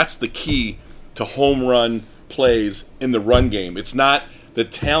downfield. That's the key to home run plays in the run game. It's not the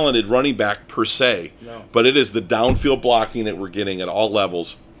talented running back per se, but it is the downfield blocking that we're getting at all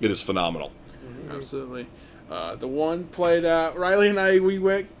levels. It is phenomenal. absolutely. The one play that Riley and I we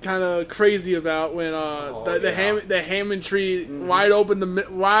went kind of crazy about when the Hammondry wide open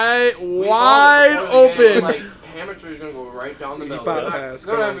wide open. Like Hammondry's gonna go right down the middle. Bot They're pass,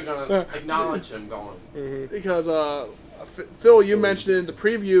 not come even gonna acknowledge him going. Because Phil, you mentioned it in the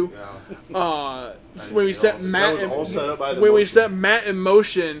preview Yeah. when we set Matt That was all set up by the when we motion. set Matt in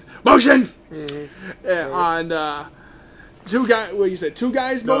motion on 2 guys. What you said? 2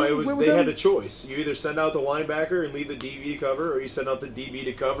 guys. No, mo- it was with they them? had a choice. You either send out the linebacker and leave the DB to cover, or you send out the DB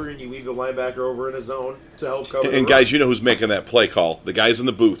to cover and you leave the linebacker over in a zone to help cover. the And run. guys, you know who's making that play call? The guys in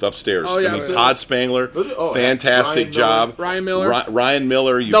the booth upstairs. Oh, yeah, I mean, absolutely. Todd Spangler, Oh, fantastic Ryan job. Ryan Miller. Ryan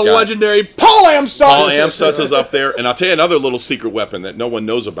Miller. You've The got legendary Paul Amstutz. Paul Amstutz is up there, and I'll tell you another little secret weapon that no one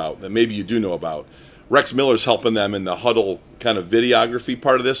knows about, that maybe you do know about. Rex Miller's helping them in the huddle kind of videography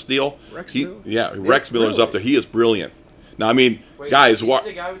part of this deal. Rex Miller? Yeah, Rex Miller's up there. He is brilliant. Now, I mean, Wait, guys, is he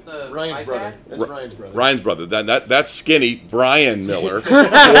the guy with the Ryan's iPad? brother. That's Ryan's brother. Ryan's brother. That's skinny Brian Miller.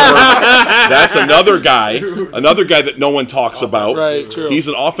 That's another guy that no one talks about. Right, true. He's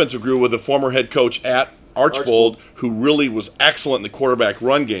an offensive guru with a former head coach at Archbold who really was excellent in the quarterback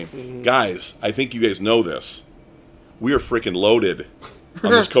run game. Guys, I think you guys know this. We are freaking loaded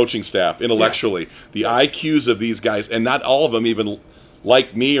on this coaching staff intellectually. The IQs of these guys, and not all of them even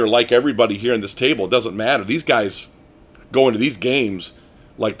like me or like everybody here in this table. It doesn't matter. These guys go into these games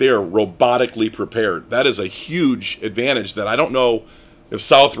like they are robotically prepared. That is a huge advantage that I don't know if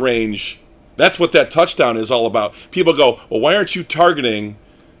South Range, that's what that touchdown is all about. People go, well, why aren't you targeting,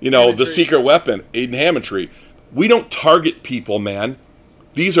 the secret weapon, Aiden Hammondry? We don't target people, man.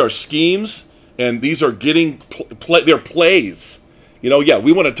 These are schemes, and these are getting they're plays. We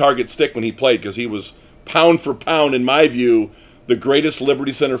want to target Stick when he played because he was pound for pound, in my view, the greatest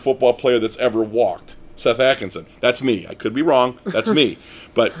Liberty Center football player that's ever walked. Seth Atkinson. That's me. I could be wrong. That's me.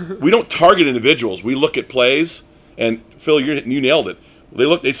 But we don't target individuals. We look at plays, and Phil, you nailed it.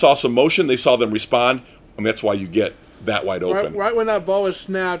 They saw some motion. They saw them respond. mean, that's why you get that wide open. Right when that ball was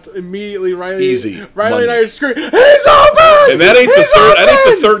snapped, immediately Riley Easy. Riley and I Money. screamed, "He's open!" And that ain't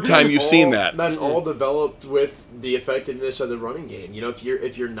the third time you've seen that. That's all developed with the effectiveness of the running game. You know, if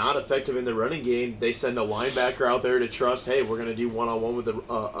you're not effective in the running game, they send a linebacker out there to trust. Hey, we're going to do one-on-one with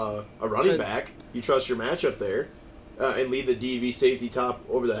a running back. You trust your matchup there, and leave the DV safety top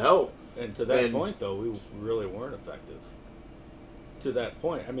over the help. And to that point, though, we really weren't effective. To that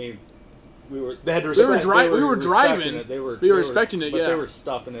point, I mean, we were. They had We were driving. It. They were respecting it. But yeah, they were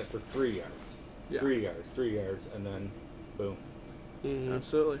stuffing it for 3 yards. Yeah. 3 yards, and then boom. Mm-hmm.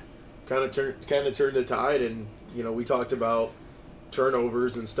 absolutely. Kind of turned the tide, and you know we talked about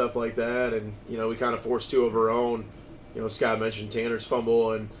turnovers and stuff like that, and you know we kind of forced 2 of our own. You know, Scott mentioned Tanner's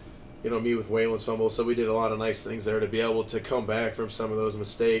fumble, and you know me with Waylon's fumble, so we did a lot of nice things there to be able to come back from some of those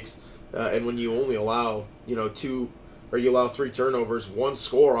mistakes. And when you only allow 3 turnovers, 1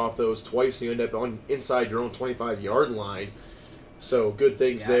 score off those twice, you end up on inside your own 25-yard line. So good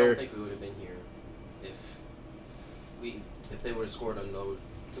things there. I don't think we would have been here if they would have scored on those,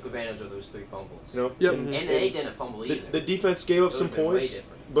 took advantage of those 3 fumbles. You know, Yep. And they didn't fumble either. the defense gave up It some would've been way points,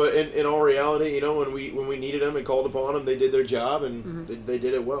 different. but in all reality, you know, when we needed them and called upon them, they did their job and they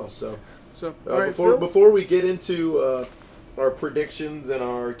did it well. So All right, before we get into our predictions and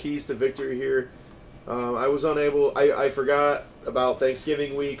our keys to victory here, I was unable. I forgot about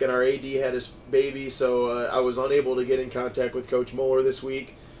Thanksgiving week, and our AD had his baby, so I was unable to get in contact with Coach Mueller this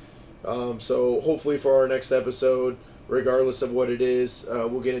week. So hopefully for our next episode, regardless of what it is,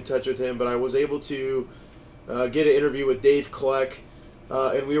 we'll get in touch with him. But I was able to get an interview with Dave Kleck,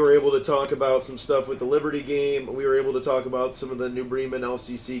 and we were able to talk about some stuff with the Liberty game. We were able to talk about some of the New Bremen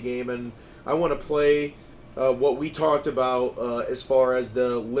LCC game, and I want to play what we talked about as far as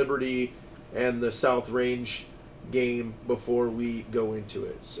the Liberty and the South Range game before we go into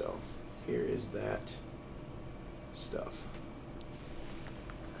it. So here is that stuff.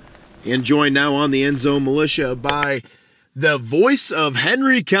 And joined now on the End Zone Militia by the voice of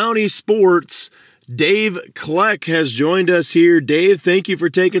Henry County sports, Dave Kleck has joined us here. Dave, thank you for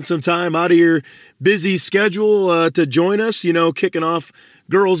taking some time out of your busy schedule to join us, you know, kicking off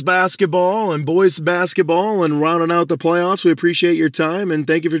girls basketball and boys basketball and rounding out the playoffs. We appreciate your time, and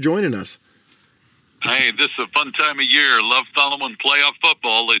thank you for joining us. Hey, this is a fun time of year. Love following playoff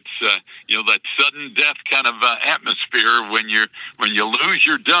football. It's that sudden death kind of atmosphere. When you lose,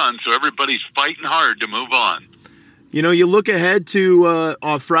 you're done. So everybody's fighting hard to move on. You know, you look ahead to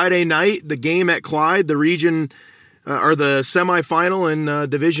on Friday night, the game at Clyde, the region or the semifinal in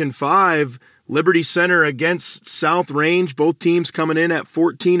Division 5, Liberty Center against South Range. Both teams coming in at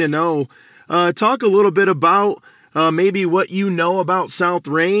 14-0. Talk a little bit about maybe what you know about South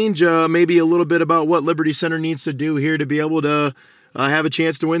Range, maybe a little bit about what Liberty Center needs to do here to be able to have a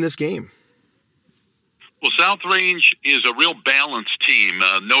chance to win this game. Well, South Range is a real balanced team,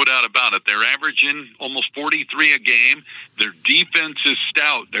 no doubt about it. They're averaging almost 43 a game. Their defense is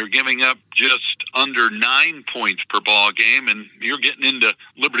stout. They're giving up just under 9 points per ball game, and you're getting into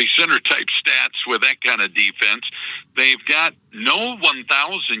Liberty Center type stats with that kind of defense. They've got no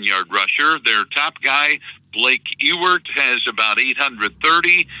 1,000-yard rusher. Their top guy, Blake Ewert, has about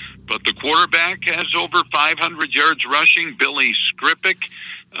 830, but the quarterback has over 500 yards rushing, Billy Skripik.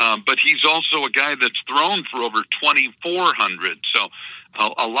 But he's also a guy that's thrown for over 2,400. So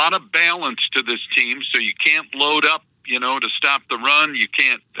a lot of balance to this team. So you can't load up, to stop the run. You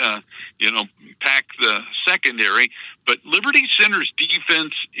can't, pack the secondary. But Liberty Center's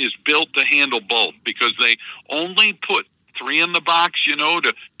defense is built to handle both because they only put 3 in the box,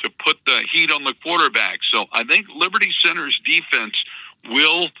 to put the heat on the quarterback. So I think Liberty Center's defense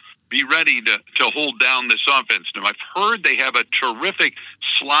will be ready to hold down this offense. Now, I've heard they have a terrific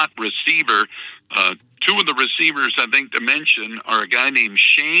slot receiver. 2 of the receivers, I think, to mention are a guy named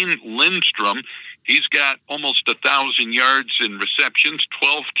Shane Lindstrom. He's got almost 1,000 yards in receptions,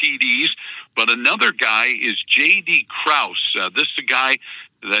 12 TDs. But another guy is J.D. Krause. This is a guy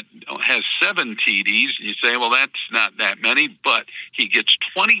that has 7 TDs. And you say, well, that's not that many, but he gets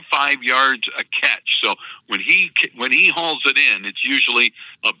 25 yards a catch. So when he hauls it in, it's usually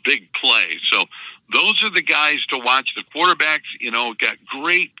a big play. So those are the guys to watch. The quarterbacks, got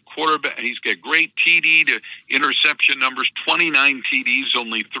great quarterback. He's got great TD to interception numbers, 29 TDs,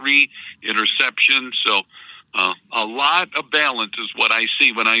 only 3 interceptions. So a lot of balance is what I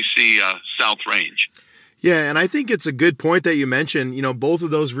see when I see South Range. Yeah, and I think it's a good point that you mentioned. Both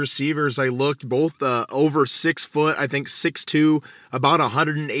of those receivers, I looked, both over 6 foot, I think 6'2", about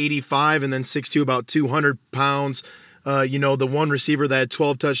 185, and then 6'2", about 200 pounds. The one receiver that had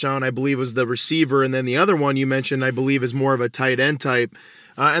 12 touchdowns, I believe, was the receiver, and then the other one you mentioned, I believe, is more of a tight end type.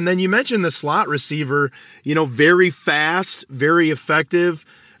 And then you mentioned the slot receiver, very fast, very effective,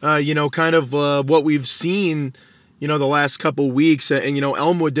 kind of what we've seen, the last couple weeks. And,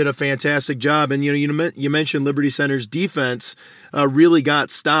 Elmwood did a fantastic job. And, you mentioned Liberty Center's defense really got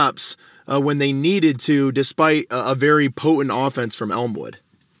stops when they needed to, despite a very potent offense from Elmwood.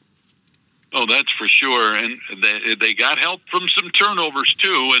 Oh, that's for sure. And they got help from some turnovers,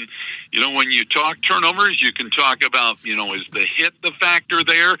 too. And, when you talk turnovers, you can talk about, is the hit the factor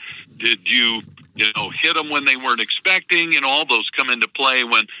there? Did you, hit them when they weren't expecting? And all those come into play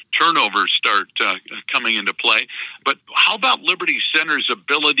when turnovers start coming into play. But how about Liberty Center's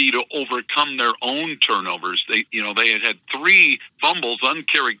ability to overcome their own turnovers? They had 3 fumbles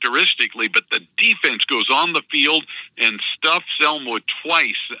uncharacteristically, but the defense goes on the field and stuffs Elmwood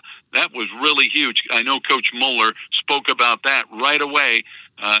twice. That was really huge. I know Coach Mueller spoke about that right away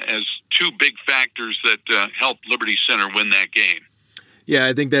as 2 big factors that helped Liberty Center win that game. Yeah,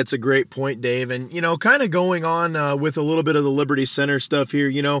 I think that's a great point, Dave. And, kind of going on with a little bit of the Liberty Center stuff here,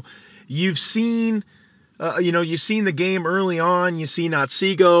 you've seen... you've seen the game early on. You see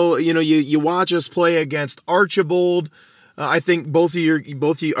Otsego. You watch us play against Archibald. I think both of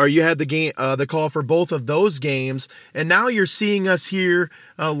you had the game, the call for both of those games, and now you're seeing us here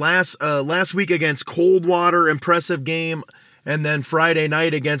last week against Coldwater, impressive game, and then Friday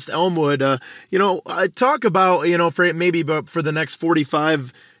night against Elmwood. Talk about for the next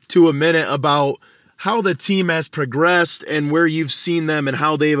 45 to a minute about how the team has progressed and where you've seen them and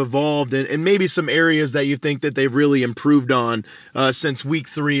how they've evolved, and maybe some areas that you think that they've really improved on since week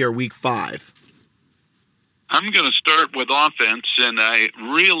 3 or week 5. I'm going to start with offense, and I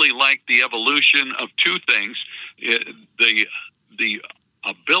really like the evolution of 2 things. The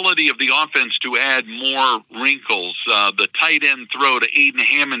ability of the offense to add more wrinkles. The tight end throw to Aiden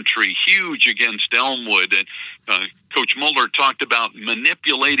Hammondtree, huge against Elmwood. And Coach Mueller talked about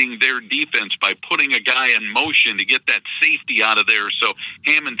manipulating their defense by putting a guy in motion to get that safety out of there so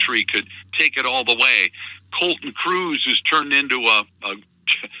Hammondtree could take it all the way. Colton Cruz has turned into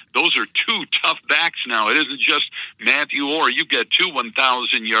those are 2 tough backs now. It isn't just Matthew Orr. You get 2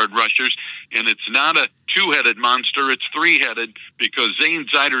 1,000-yard rushers, and it's not a 2-headed monster. It's 3-headed because Zane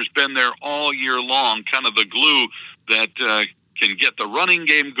Zeider's been there all year long, kind of the glue that can get the running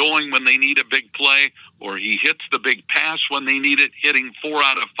game going when they need a big play, or he hits the big pass when they need it, hitting 4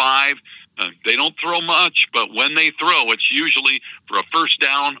 out of 5. They don't throw much, but when they throw, it's usually for a first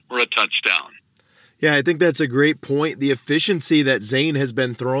down or a touchdown. Yeah, I think that's a great point. The efficiency that Zane has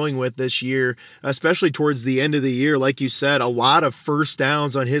been throwing with this year, especially towards the end of the year, like you said, a lot of first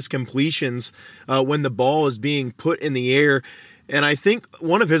downs on his completions when the ball is being put in the air. And I think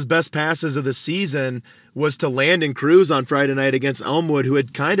one of his best passes of the season was to Landon Cruz on Friday night against Elmwood, who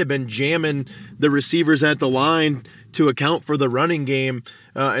had kind of been jamming the receivers at the line to account for the running game.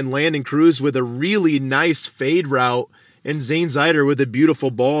 And Landon Cruz with a really nice fade route, and Zane Zeider with a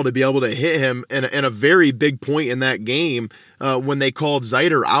beautiful ball to be able to hit him, and a very big point in that game when they called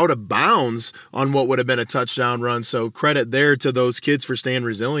Zeider out of bounds on what would have been a touchdown run. So credit there to those kids for staying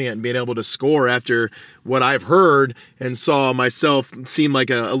resilient and being able to score after what I've heard and saw myself seem like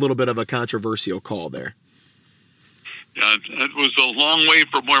a little bit of a controversial call there. Yeah, it was a long way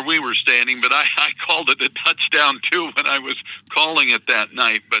from where we were standing, but I called it a touchdown too when I was calling it that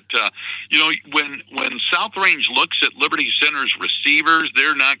night. But when South Range looks at Liberty Center's receivers,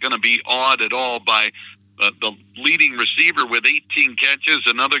 they're not going to be awed at all by the leading receiver with 18 catches.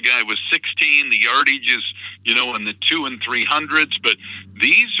 Another guy with 16. The yardage is in the 200 and 300s. But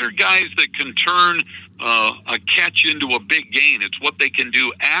these are guys that can turn a catch into a big gain. It's what they can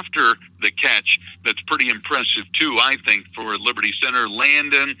do after the catch that's pretty impressive too, I think, for Liberty Center.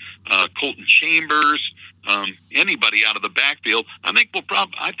 Landon, Colton Chambers, anybody out of the backfield. I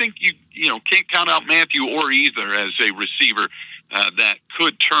think you can't count out Matthew Orr either as a receiver that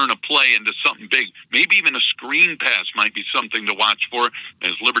could turn a play into something big. Maybe even a screen pass might be something to watch for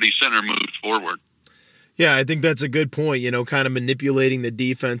as Liberty Center moves forward. Yeah, I think that's a good point, kind of manipulating the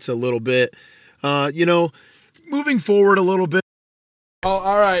defense a little bit. Moving forward a little bit. Oh,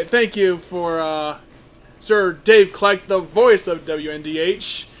 all right. Thank you for Sir Dave Kleck, the voice of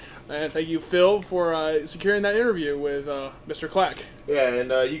WNDH. And thank you, Phil, for securing that interview with Mr. Kleck. Yeah,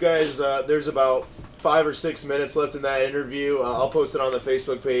 and you guys, there's about 5 or 6 minutes left in that interview. I'll post it on the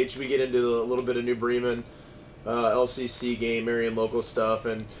Facebook page. We get into a little bit of New Bremen LCC game, Marion local stuff,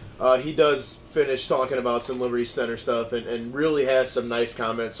 and he does finish talking about some Liberty Center stuff and really has some nice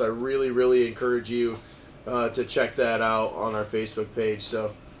comments. So I really, really encourage you to check that out on our Facebook page.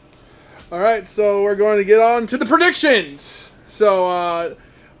 So, all right, so we're going to get on to the predictions. So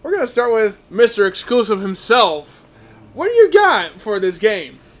we're going to start with Mr. Exclusive himself. What do you got for this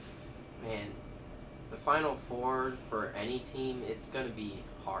game? Man, the Final Four for any team, it's going to be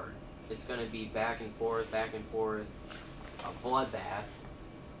hard. It's going to be back and forth, a bloodbath.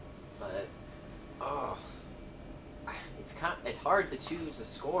 But, it's hard to choose a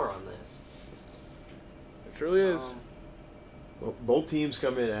score on this. It truly is. Well, both teams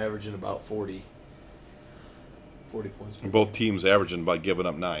come in averaging about 40 points. And both teams averaging by giving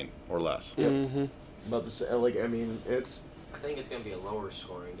up 9 or less. Yep. Mm-hmm. About the same. Like, I mean, it's. I think it's going to be a lower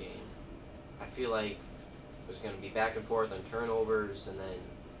scoring game. I feel like there's going to be back and forth on turnovers, and then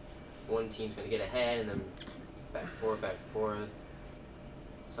one team's going to get ahead, and then back and forth.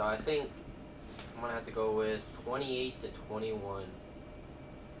 So I think I'm going to have to go with 28-21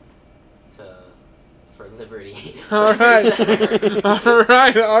 for Liberty. All right.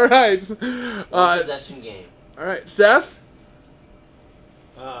 All right. One possession game. All right, Seth?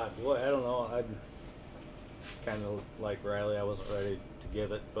 Boy, I don't know. I'd kind of like Riley. I wasn't ready to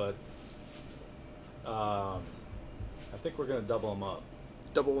give it, but I think we're going to double them up.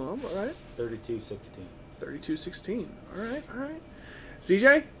 Double them, all right. 32-16. 32-16. All right.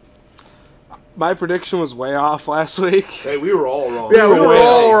 CJ? My prediction was way off last week. Hey, we were all wrong. Yeah, we were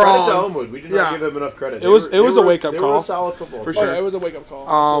all wrong. Credit to Elmwood. We did not give them enough credit. It was a wake-up call. They were a solid football For team. sure. Yeah, it was a wake-up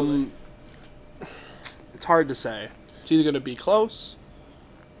call. It's hard to say. It's either going to be close.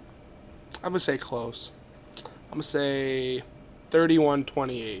 I'm going to say close. I'm going to say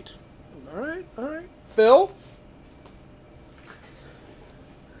 31-28. All right. Phil?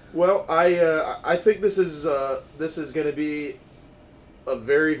 Well, I think this is going to be a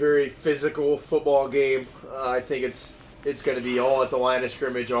very, very physical football game. I think it's going to be all at the line of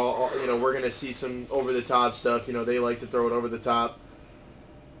scrimmage. All we're going to see some over the top stuff. They like to throw it over the top.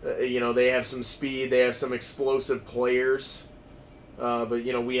 They have some speed. They have some explosive players. But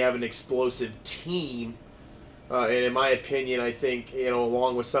we have an explosive team. And in my opinion, I think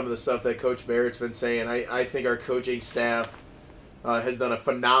along with some of the stuff that Coach Barrett's been saying, I think our coaching staff has done a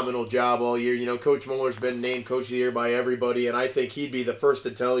phenomenal job all year. Coach Muller's been named Coach of the Year by everybody, and I think he'd be the first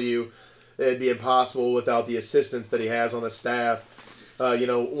to tell you it'd be impossible without the assistants that he has on the staff.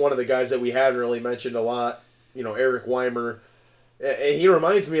 One of the guys that we haven't really mentioned a lot, Eric Weimer, and he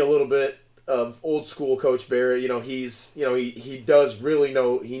reminds me a little bit of old school Coach Barrett. He does really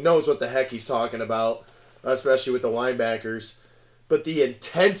know, he knows what the heck he's talking about, especially with the linebackers. But the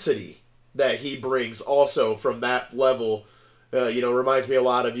intensity that he brings also from that level, reminds me a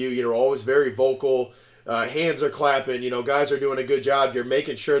lot of you. You're always very vocal. Hands are clapping. Guys are doing a good job. You're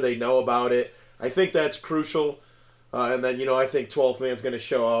making sure they know about it. I think that's crucial. And then, I think 12th man's going to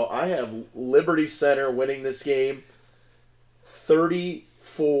show out. I have Liberty Center winning this game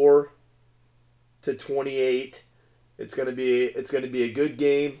 34-28. It's going to be a good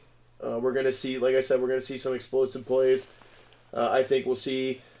game. We're going to see, like I said, we're going to see some explosive plays. I think we'll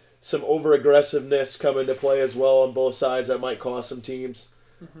see some over-aggressiveness come into play as well on both sides that might cost some teams.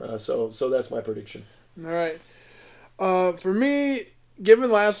 So that's my prediction. All right. For me,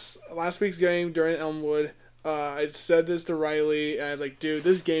 given last week's game during Elmwood, I said this to Riley, and I was like, dude,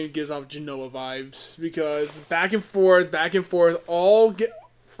 this game gives off Genoa vibes because back and forth, all get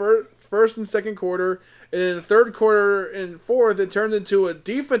first and second quarter, and then the third quarter and fourth, it turned into a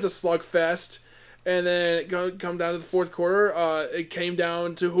defensive slugfest. And then it come down to the fourth quarter. It came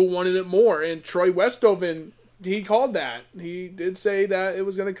down to who wanted it more. And Troy Westoven, he called that. He did say that it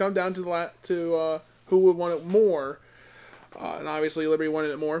was going to come down to who would want it more. And obviously Liberty wanted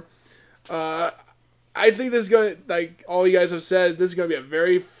it more. I think this is going to, like all you guys have said, this is going to be a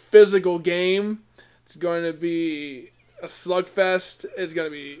very physical game. It's going to be a slugfest. It's going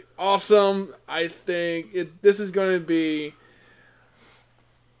to be awesome. I think this is going to be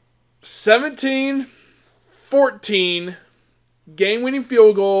 17-14 game-winning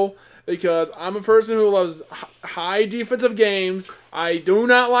field goal because I'm a person who loves high defensive games. I do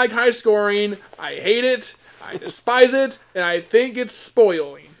not like high scoring. I hate it. I despise it. And I think it's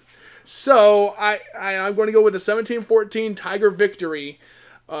spoiling. So I'm going to go with a 17-14 Tiger victory.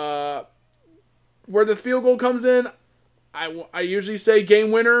 Where the field goal comes in, I usually say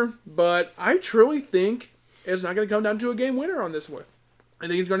game winner, but I truly think it's not going to come down to a game winner on this one. I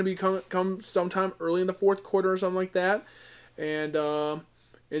think it's going to be come sometime early in the fourth quarter or something like that. And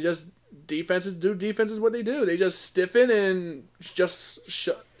it just defenses what they do. They just stiffen and just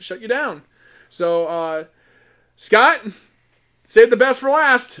shut you down. So, Scott, save the best for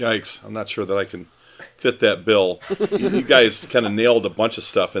last. Yikes. I'm not sure that I can fit that bill. You guys kind of nailed a bunch of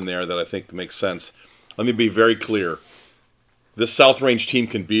stuff in there that I think makes sense. Let me be very clear. This South Range team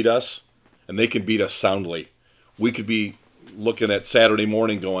can beat us, and they can beat us soundly. We could be looking at Saturday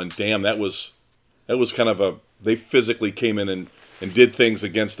morning going, damn, that was kind of a They physically came in and did things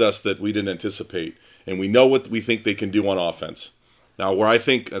against us that we didn't anticipate. And we know what we think they can do on offense. Now, I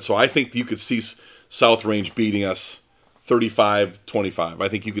think you could see South Range beating us 35-25. I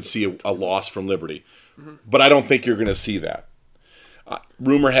think you could see a loss from Liberty. Mm-hmm. But I don't think you're going to see that.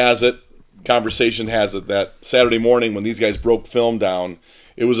 Rumor has it, conversation has it, that Saturday morning when these guys broke film down,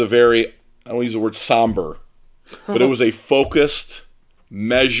 it was a very, I don't use the word somber, but it was a focused,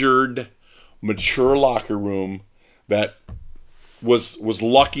 measured, mature locker room that was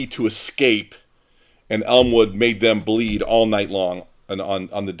lucky to escape, and Elmwood made them bleed all night long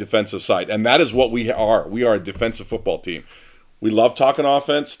on the defensive side. And that is what we are. We are a defensive football team. We love talking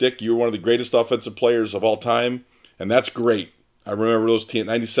offense. Dick, you're one of the greatest offensive players of all time, and that's great. I remember those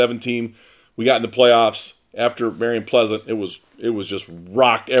 97 team. We got in the playoffs after Marion Pleasant. It was just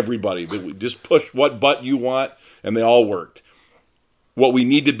rocked everybody. They just push what button you want, and they all worked. What we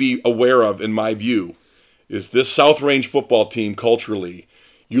need to be aware of, in my view, is this South Range football team culturally.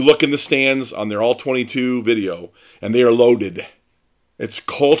 You look in the stands on their All-22 video, and they are loaded. It's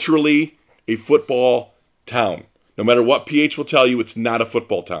culturally a football town. No matter what PH will tell you, it's not a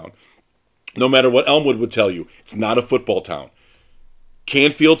football town. No matter what Elmwood would tell you, it's not a football town.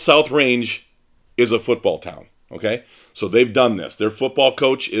 Canfield South Range is a football town, okay? So they've done this. Their football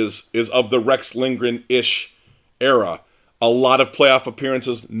coach is of the Rex Lindgren-ish era. A lot of playoff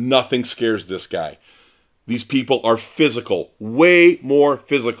appearances, nothing scares this guy. These people are physical, way more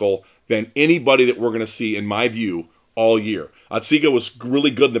physical than anybody that we're going to see, in my view, all year. Otsego was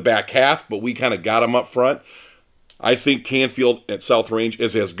really good in the back half, but we kind of got him up front. I think Canfield at South Range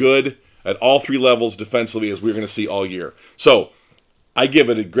is as good at all three levels defensively as we're going to see all year. So I give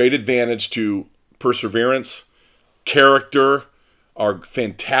it a great advantage to perseverance, character, our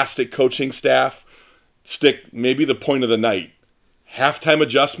fantastic coaching staff. Stick maybe the point of the night. Halftime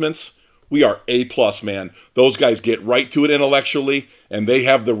adjustments, we are A+, man. Those guys get right to it intellectually, and they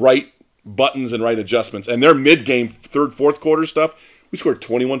have the right buttons and right adjustments. And their mid-game, third, fourth quarter stuff, we scored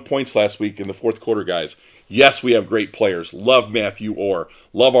 21 points last week in the fourth quarter, guys. Yes, we have great players. Love Matthew Orr.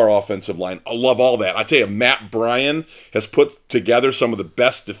 Love our offensive line. I love all that. I tell you, Matt Bryan has put together some of the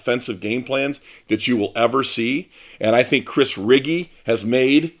best defensive game plans that you will ever see. And I think Chris Riggy has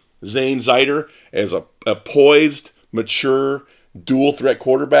made Zane Zeiter as a poised, mature, dual-threat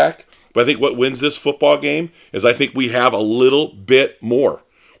quarterback. But I think what wins this football game is I think we have a little bit more.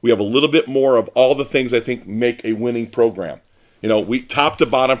 We have a little bit more of all the things I think make a winning program. You know, we top to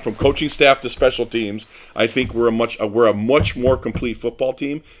bottom, from coaching staff to special teams, I think we're a much more complete football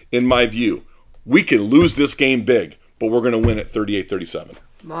team, in my view. We can lose this game big, but we're going to win it 38-37.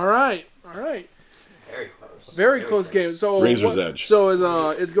 All right. Very close. Very close game. So Razor's edge. So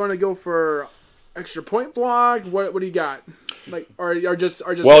it's going to go for extra point block. What do you got? Or just.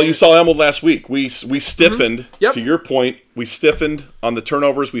 Well, you saw Elmwood last week. We stiffened. Mm-hmm. Yep. To your point, we stiffened on the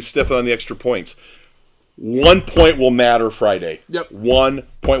turnovers. We stiffened on the extra points. 1 point will matter Friday. Yep. 1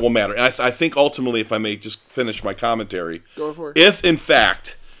 point will matter. And I think ultimately, if I may just finish my commentary, go for it. If in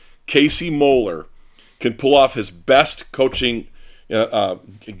fact Casey Moeller can pull off his best coaching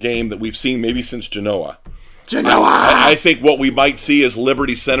game that we've seen maybe since Genoa, I think what we might see is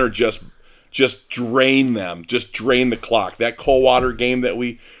Liberty Center just drain them, just drain the clock. That Coldwater game that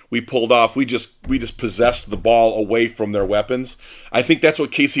we pulled off, we just possessed the ball away from their weapons. I think that's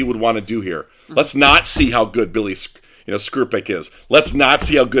what Casey would want to do here. Let's not see how good Billy Skripek is. Let's not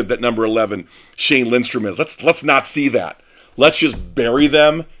see how good that number 11 Shane Lindstrom is. Let's not see that. Let's just bury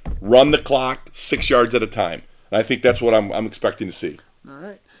them, run the clock 6 yards at a time. And I think that's what I'm expecting to see. All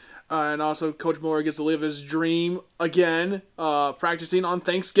right. And also, Coach Moore gets to live his dream again, practicing on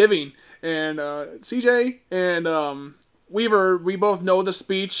Thanksgiving. And CJ and Weaver, we both know the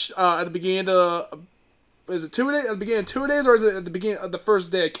speech at the beginning of is it 2 days? At the beginning of 2 days, or is it at the beginning of the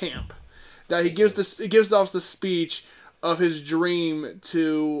first day of camp? That he gives us the speech of his dream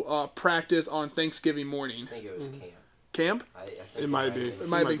to practice on Thanksgiving morning. I think it was camp. Camp? I think It might be. It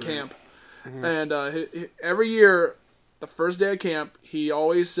might have been camp. Mm-hmm. And every year, the first day of camp, he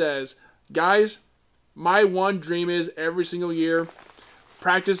always says, guys, my one dream is every single year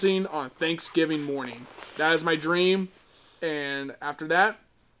practicing on Thanksgiving morning. That is my dream. And after that,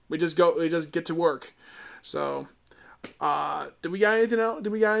 we just get to work. So, did we got anything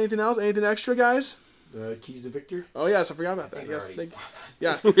else? Anything extra, guys? Keys to victory. Oh yes, I forgot about that. Yes,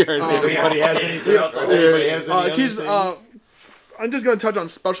 yeah. Anybody has anything? Keys. I'm just going to touch on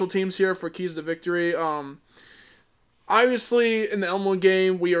special teams here for keys to victory. Obviously, in the Elmwood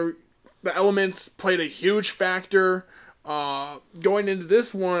game, the elements played a huge factor. Going into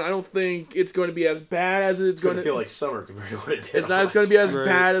this one, I don't think it's going to be as bad as it's going to feel like summer compared to what it did. It's not going to be as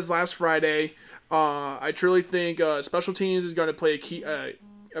bad as last Friday. I truly think special teams is going to play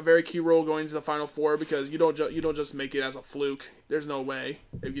a very key role going into the Final Four because you don't just make it as a fluke. There's no way.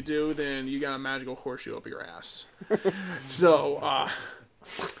 If you do, then you got a magical horseshoe up your ass. So I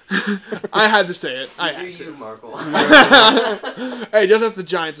had to say it. I had to. Markle. Hey, just ask the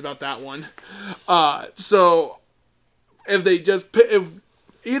Giants about that one. So if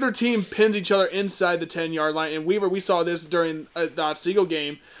either team pins each other inside the 10-yard line, and we saw this during the Otsego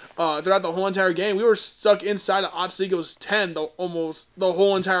game. Throughout the whole entire game, we were stuck inside of Otsego's 10 almost the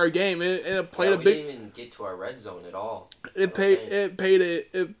whole entire game. It played we didn't even get to our red zone at all. It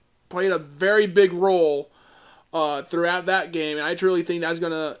played a very big role throughout that game, and I truly think that's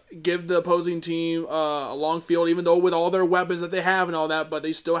gonna give the opposing team a long field, even though with all their weapons that they have and all that, but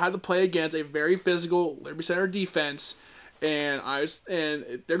they still had to play against a very physical Liberty Center defense, and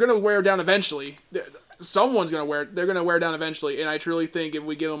they're gonna wear down eventually. They're gonna wear down eventually, and I truly think if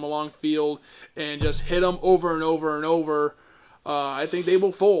we give them a long field and just hit them over and over and over, I think they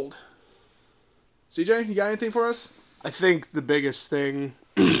will fold. CJ, you got anything for us? I think the biggest thing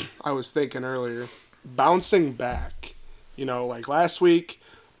I was thinking earlier, bouncing back. Like last week,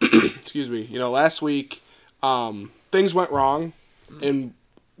 last week, things went wrong, and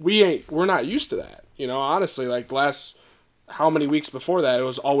we're not used to that. Honestly, like how many weeks before that, it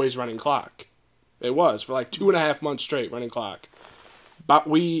was always running clock. It was for like 2.5 months straight running clock. But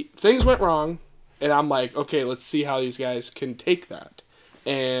things went wrong, and I'm like, okay, let's see how these guys can take that.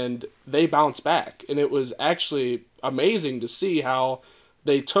 And they bounced back, and it was actually amazing to see how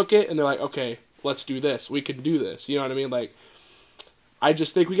they took it, and they're like, okay, let's do this. We can do this. You know what I mean? Like, I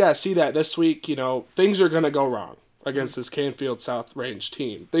just think we got to see that this week. Things are going to go wrong against this Canfield South Range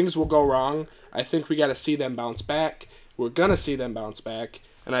team. Things will go wrong. I think we got to see them bounce back. We're going to see them bounce back,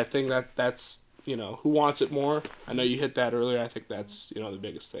 and I think that's who wants it more? I know you hit that earlier. I think that's, the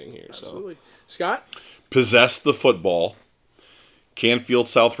biggest thing here. Absolutely. Scott? Possess the football. Canfield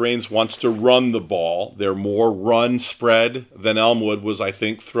South Range wants to run the ball. They're more run spread than Elmwood was, I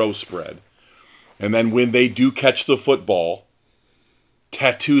think, throw spread. And then when they do catch the football,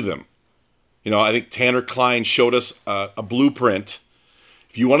 tattoo them. I think Tanner Klein showed us a blueprint.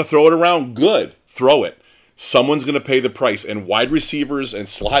 If you want to throw it around, good. Throw it. Someone's going to pay the price. And wide receivers and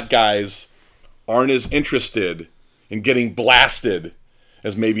slot guys aren't as interested in getting blasted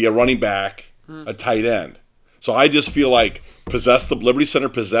as maybe a running back, a tight end. So I just feel like Liberty Center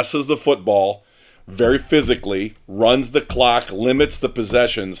possesses the football very physically, runs the clock, limits the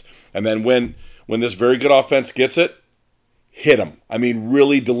possessions, and then when this very good offense gets it, hit them. I mean,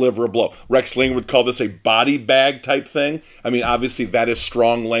 really deliver a blow. Rex Ling would call this a body bag type thing. I mean, obviously that is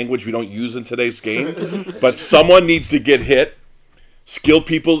strong language we don't use in today's game, but someone needs to get hit. Skilled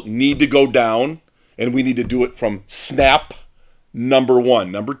people need to go down, and we need to do it from snap number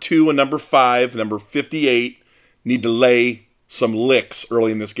 1. Number 2 and number 5, number 58 need to lay some licks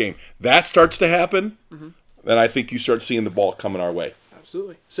early in this game. That starts to happen, then I think you start seeing the ball coming our way.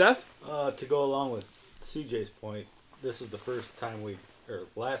 Absolutely. Seth? To go along with CJ's point, this is the first time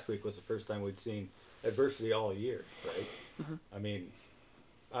last week was the first time we'd seen adversity all year, right? Mm-hmm. I mean,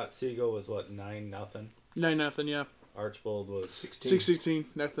 Otsego was what, 9-0? 9-0, yeah. Archbold was 16,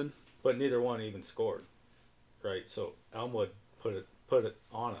 nothing. But neither one even scored, right? So Elmwood put it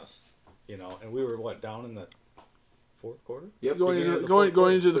on us, and we were down in the fourth quarter. Yep.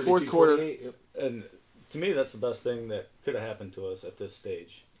 Going into the fourth quarter. Yep. And to me, that's the best thing that could have happened to us at this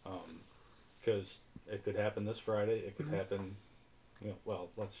stage, because it could happen this Friday. It could happen. Well,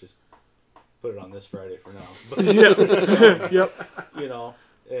 let's just put it on this Friday for now. But, Yep.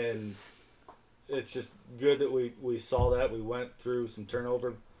 And it's just good that we saw that. We went through some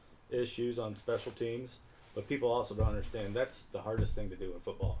turnover issues on special teams, but people also don't understand that's the hardest thing to do in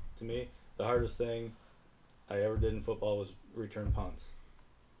football. To me, the hardest thing I ever did in football was return punts.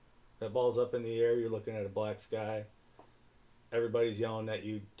 That ball's up in the air, you're looking at a black sky, everybody's yelling at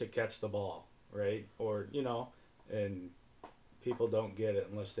you to catch the ball, right? Or, and people don't get it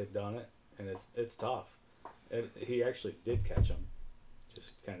unless they've done it, and it's tough. And he actually did catch them,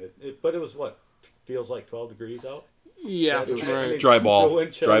 just kind of, but it was feels like 12 degrees out. Yeah, it was right. Dry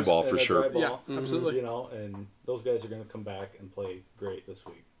ball for sure. Ball, Yeah, absolutely. And those guys are going to come back and play great this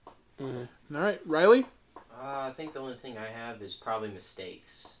week. Mm-hmm. All right, Riley? I think the only thing I have is probably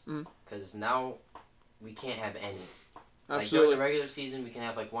mistakes. Because now we can't have any. Like during the regular season, we can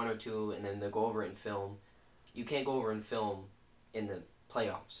have like 1 or 2, and then they'll go over it in film. You can't go over in film in the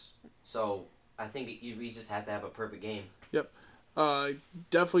playoffs. So I think we just have to have a perfect game. Yep.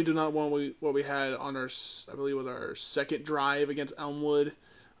 Definitely do not want what we had on our, I believe it was our second drive against Elmwood.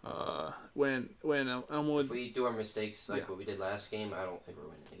 When If we do our mistakes like what we did last game, I don't think we're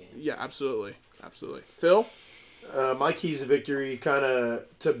winning the game. Yeah, absolutely. Phil? My keys to victory kind of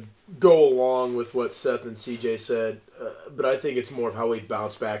to go along with what Seth and CJ said, but I think it's more of how we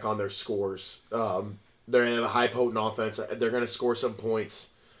bounce back on their scores. They're going to have a high potent offense. They're going to score some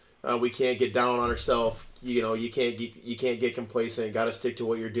points. We can't get down on ourselves. You can't get complacent. Got to stick to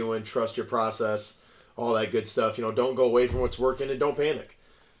what you're doing. Trust your process. All that good stuff. Don't go away from what's working and don't panic.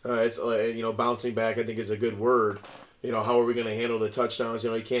 It's bouncing back, I think, is a good word. How are we going to handle the touchdowns?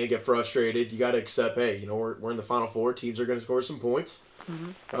 You can't get frustrated. You got to accept, hey, we're in the Final Four. Teams are going to score some points.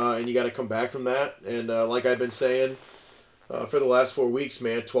 And you got to come back from that. And like I've been saying for the last 4 weeks,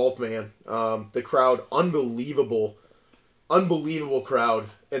 man, 12th man. The crowd, unbelievable crowd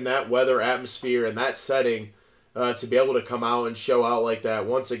in that weather, atmosphere, and that setting to be able to come out and show out like that.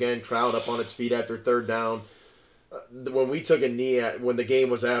 Once again, crowd up on its feet after third down. When we took a knee when the game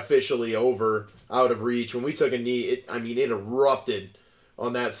was officially over, out of reach, when we took a knee, it erupted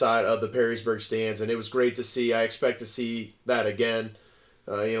on that side of the Perrysburg stands, and it was great to see. I expect to see that again.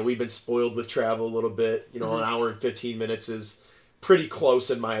 We've been spoiled with travel a little bit. An hour and 15 minutes is pretty close,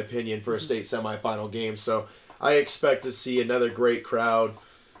 in my opinion, for a state semifinal game. So I expect to see another great crowd.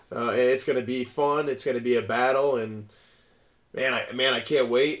 And it's going to be fun. It's going to be a battle, and I can't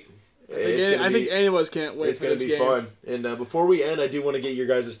wait. I think any of us can't wait for this game. It's going to be fun. And before we end, I do want to get your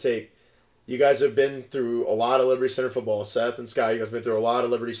guys' take. You guys have been through a lot of Liberty Center football. Seth and Scott, you guys have been through a lot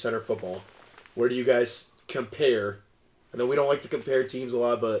of Liberty Center football. Where do you guys compare? I know we don't like to compare teams a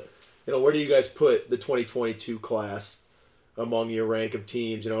lot, but where do you guys put the 2022 class among your rank of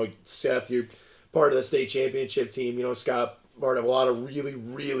teams? Seth, you're part of the state championship team. Scott, part of a lot of really,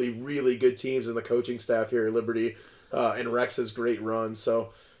 really, really good teams and the coaching staff here at Liberty, and Rex's great run.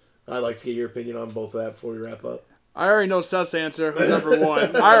 So I'd like to get your opinion on both of that before we wrap up. I already know Seth's answer. Number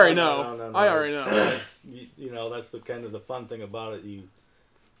one. I already know. No. I already know. That's the kind of the fun thing about it.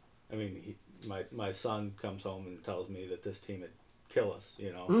 My son comes home and tells me that this team would kill us.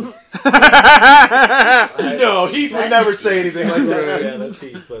 No, Heath would never say anything like that. Yeah, that's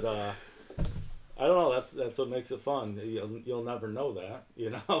Heath. But I don't know. That's what makes it fun. You'll never know that.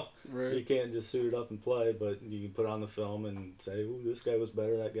 Right. You can't just suit it up and play, but you can put on the film and say, "Ooh, this guy was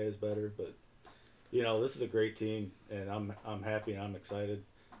better. That guy's better." But this is a great team, and I'm happy and I'm excited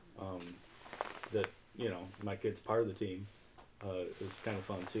that my kid's part of the team. It's kind of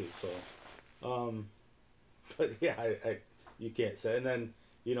fun too. So, but yeah, you can't say. And then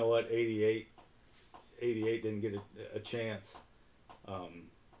 88 didn't get a chance.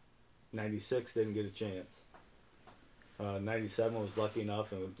 96 didn't get a chance. 97 was lucky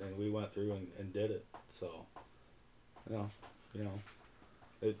enough, and we went through and did it. So,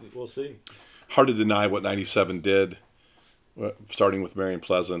 we'll see. Hard to deny what 97 did, starting with Marion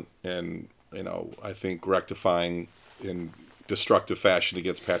Pleasant, and I think rectifying in destructive fashion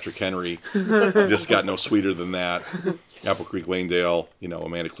against Patrick Henry just got no sweeter than that. Apple Creek, Waynedale,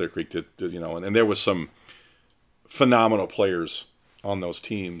 Amanda Clear Creek did, and there was some phenomenal players on those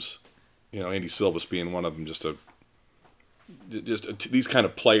teams. Andy Silvas being one of them. Just these kind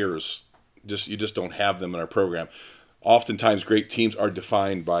of players, you just don't have them in our program. Oftentimes, great teams are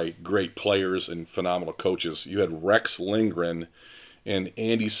defined by great players and phenomenal coaches. You had Rex Lindgren and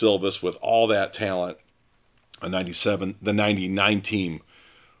Andy Silvas with all that talent. A 97, the 99 team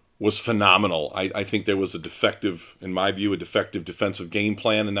was phenomenal. I think there was in my view, a defective defensive game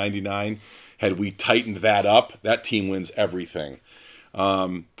plan in 99. Had we tightened that up, that team wins everything.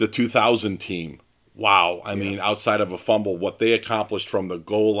 The 2000 team, wow. I mean, outside of a fumble, what they accomplished from the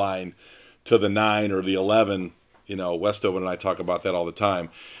goal line to the 9 or the 11, Westover and I talk about that all the time.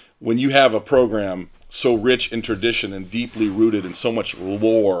 When you have a program so rich in tradition and deeply rooted in so much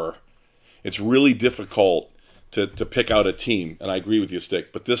lore, it's really difficult to pick out a team. And I agree with you,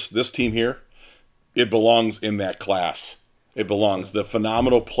 Stick. But this team here, it belongs in that class. It belongs. The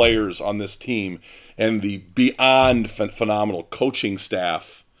phenomenal players on this team and the beyond phenomenal coaching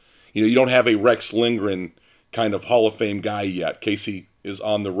staff. You don't have a Rex Lindgren kind of Hall of Fame guy yet. Casey is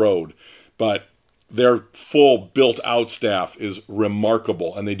on the road. But their full built-out staff is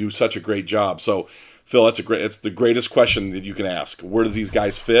remarkable, and they do such a great job. So, Phil, it's the greatest question that you can ask. Where do these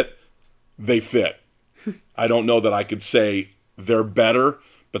guys fit? They fit. I don't know that I could say they're better,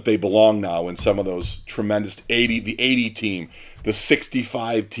 but they belong now in some of those tremendous the 80 team, the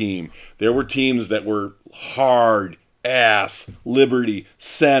 65 team. There were teams that were hard ass Liberty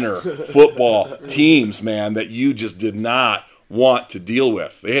Center football teams, man, that you just did not want to deal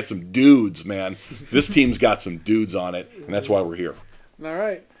with. They had some dudes, man. This team's got some dudes on it, and that's why we're here. All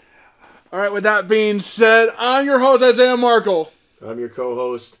right. With that being said, I'm your host, Isaiah Markle. I'm your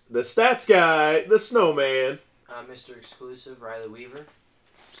co-host, the stats guy, the snowman. Mr. Exclusive, Riley Weaver.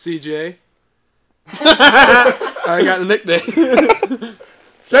 CJ. I got a nickname.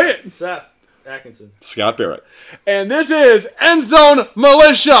 Say it. Seth. Atkinson. Scott Barrett. And this is End Zone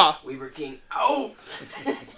Militia. Weaver King out.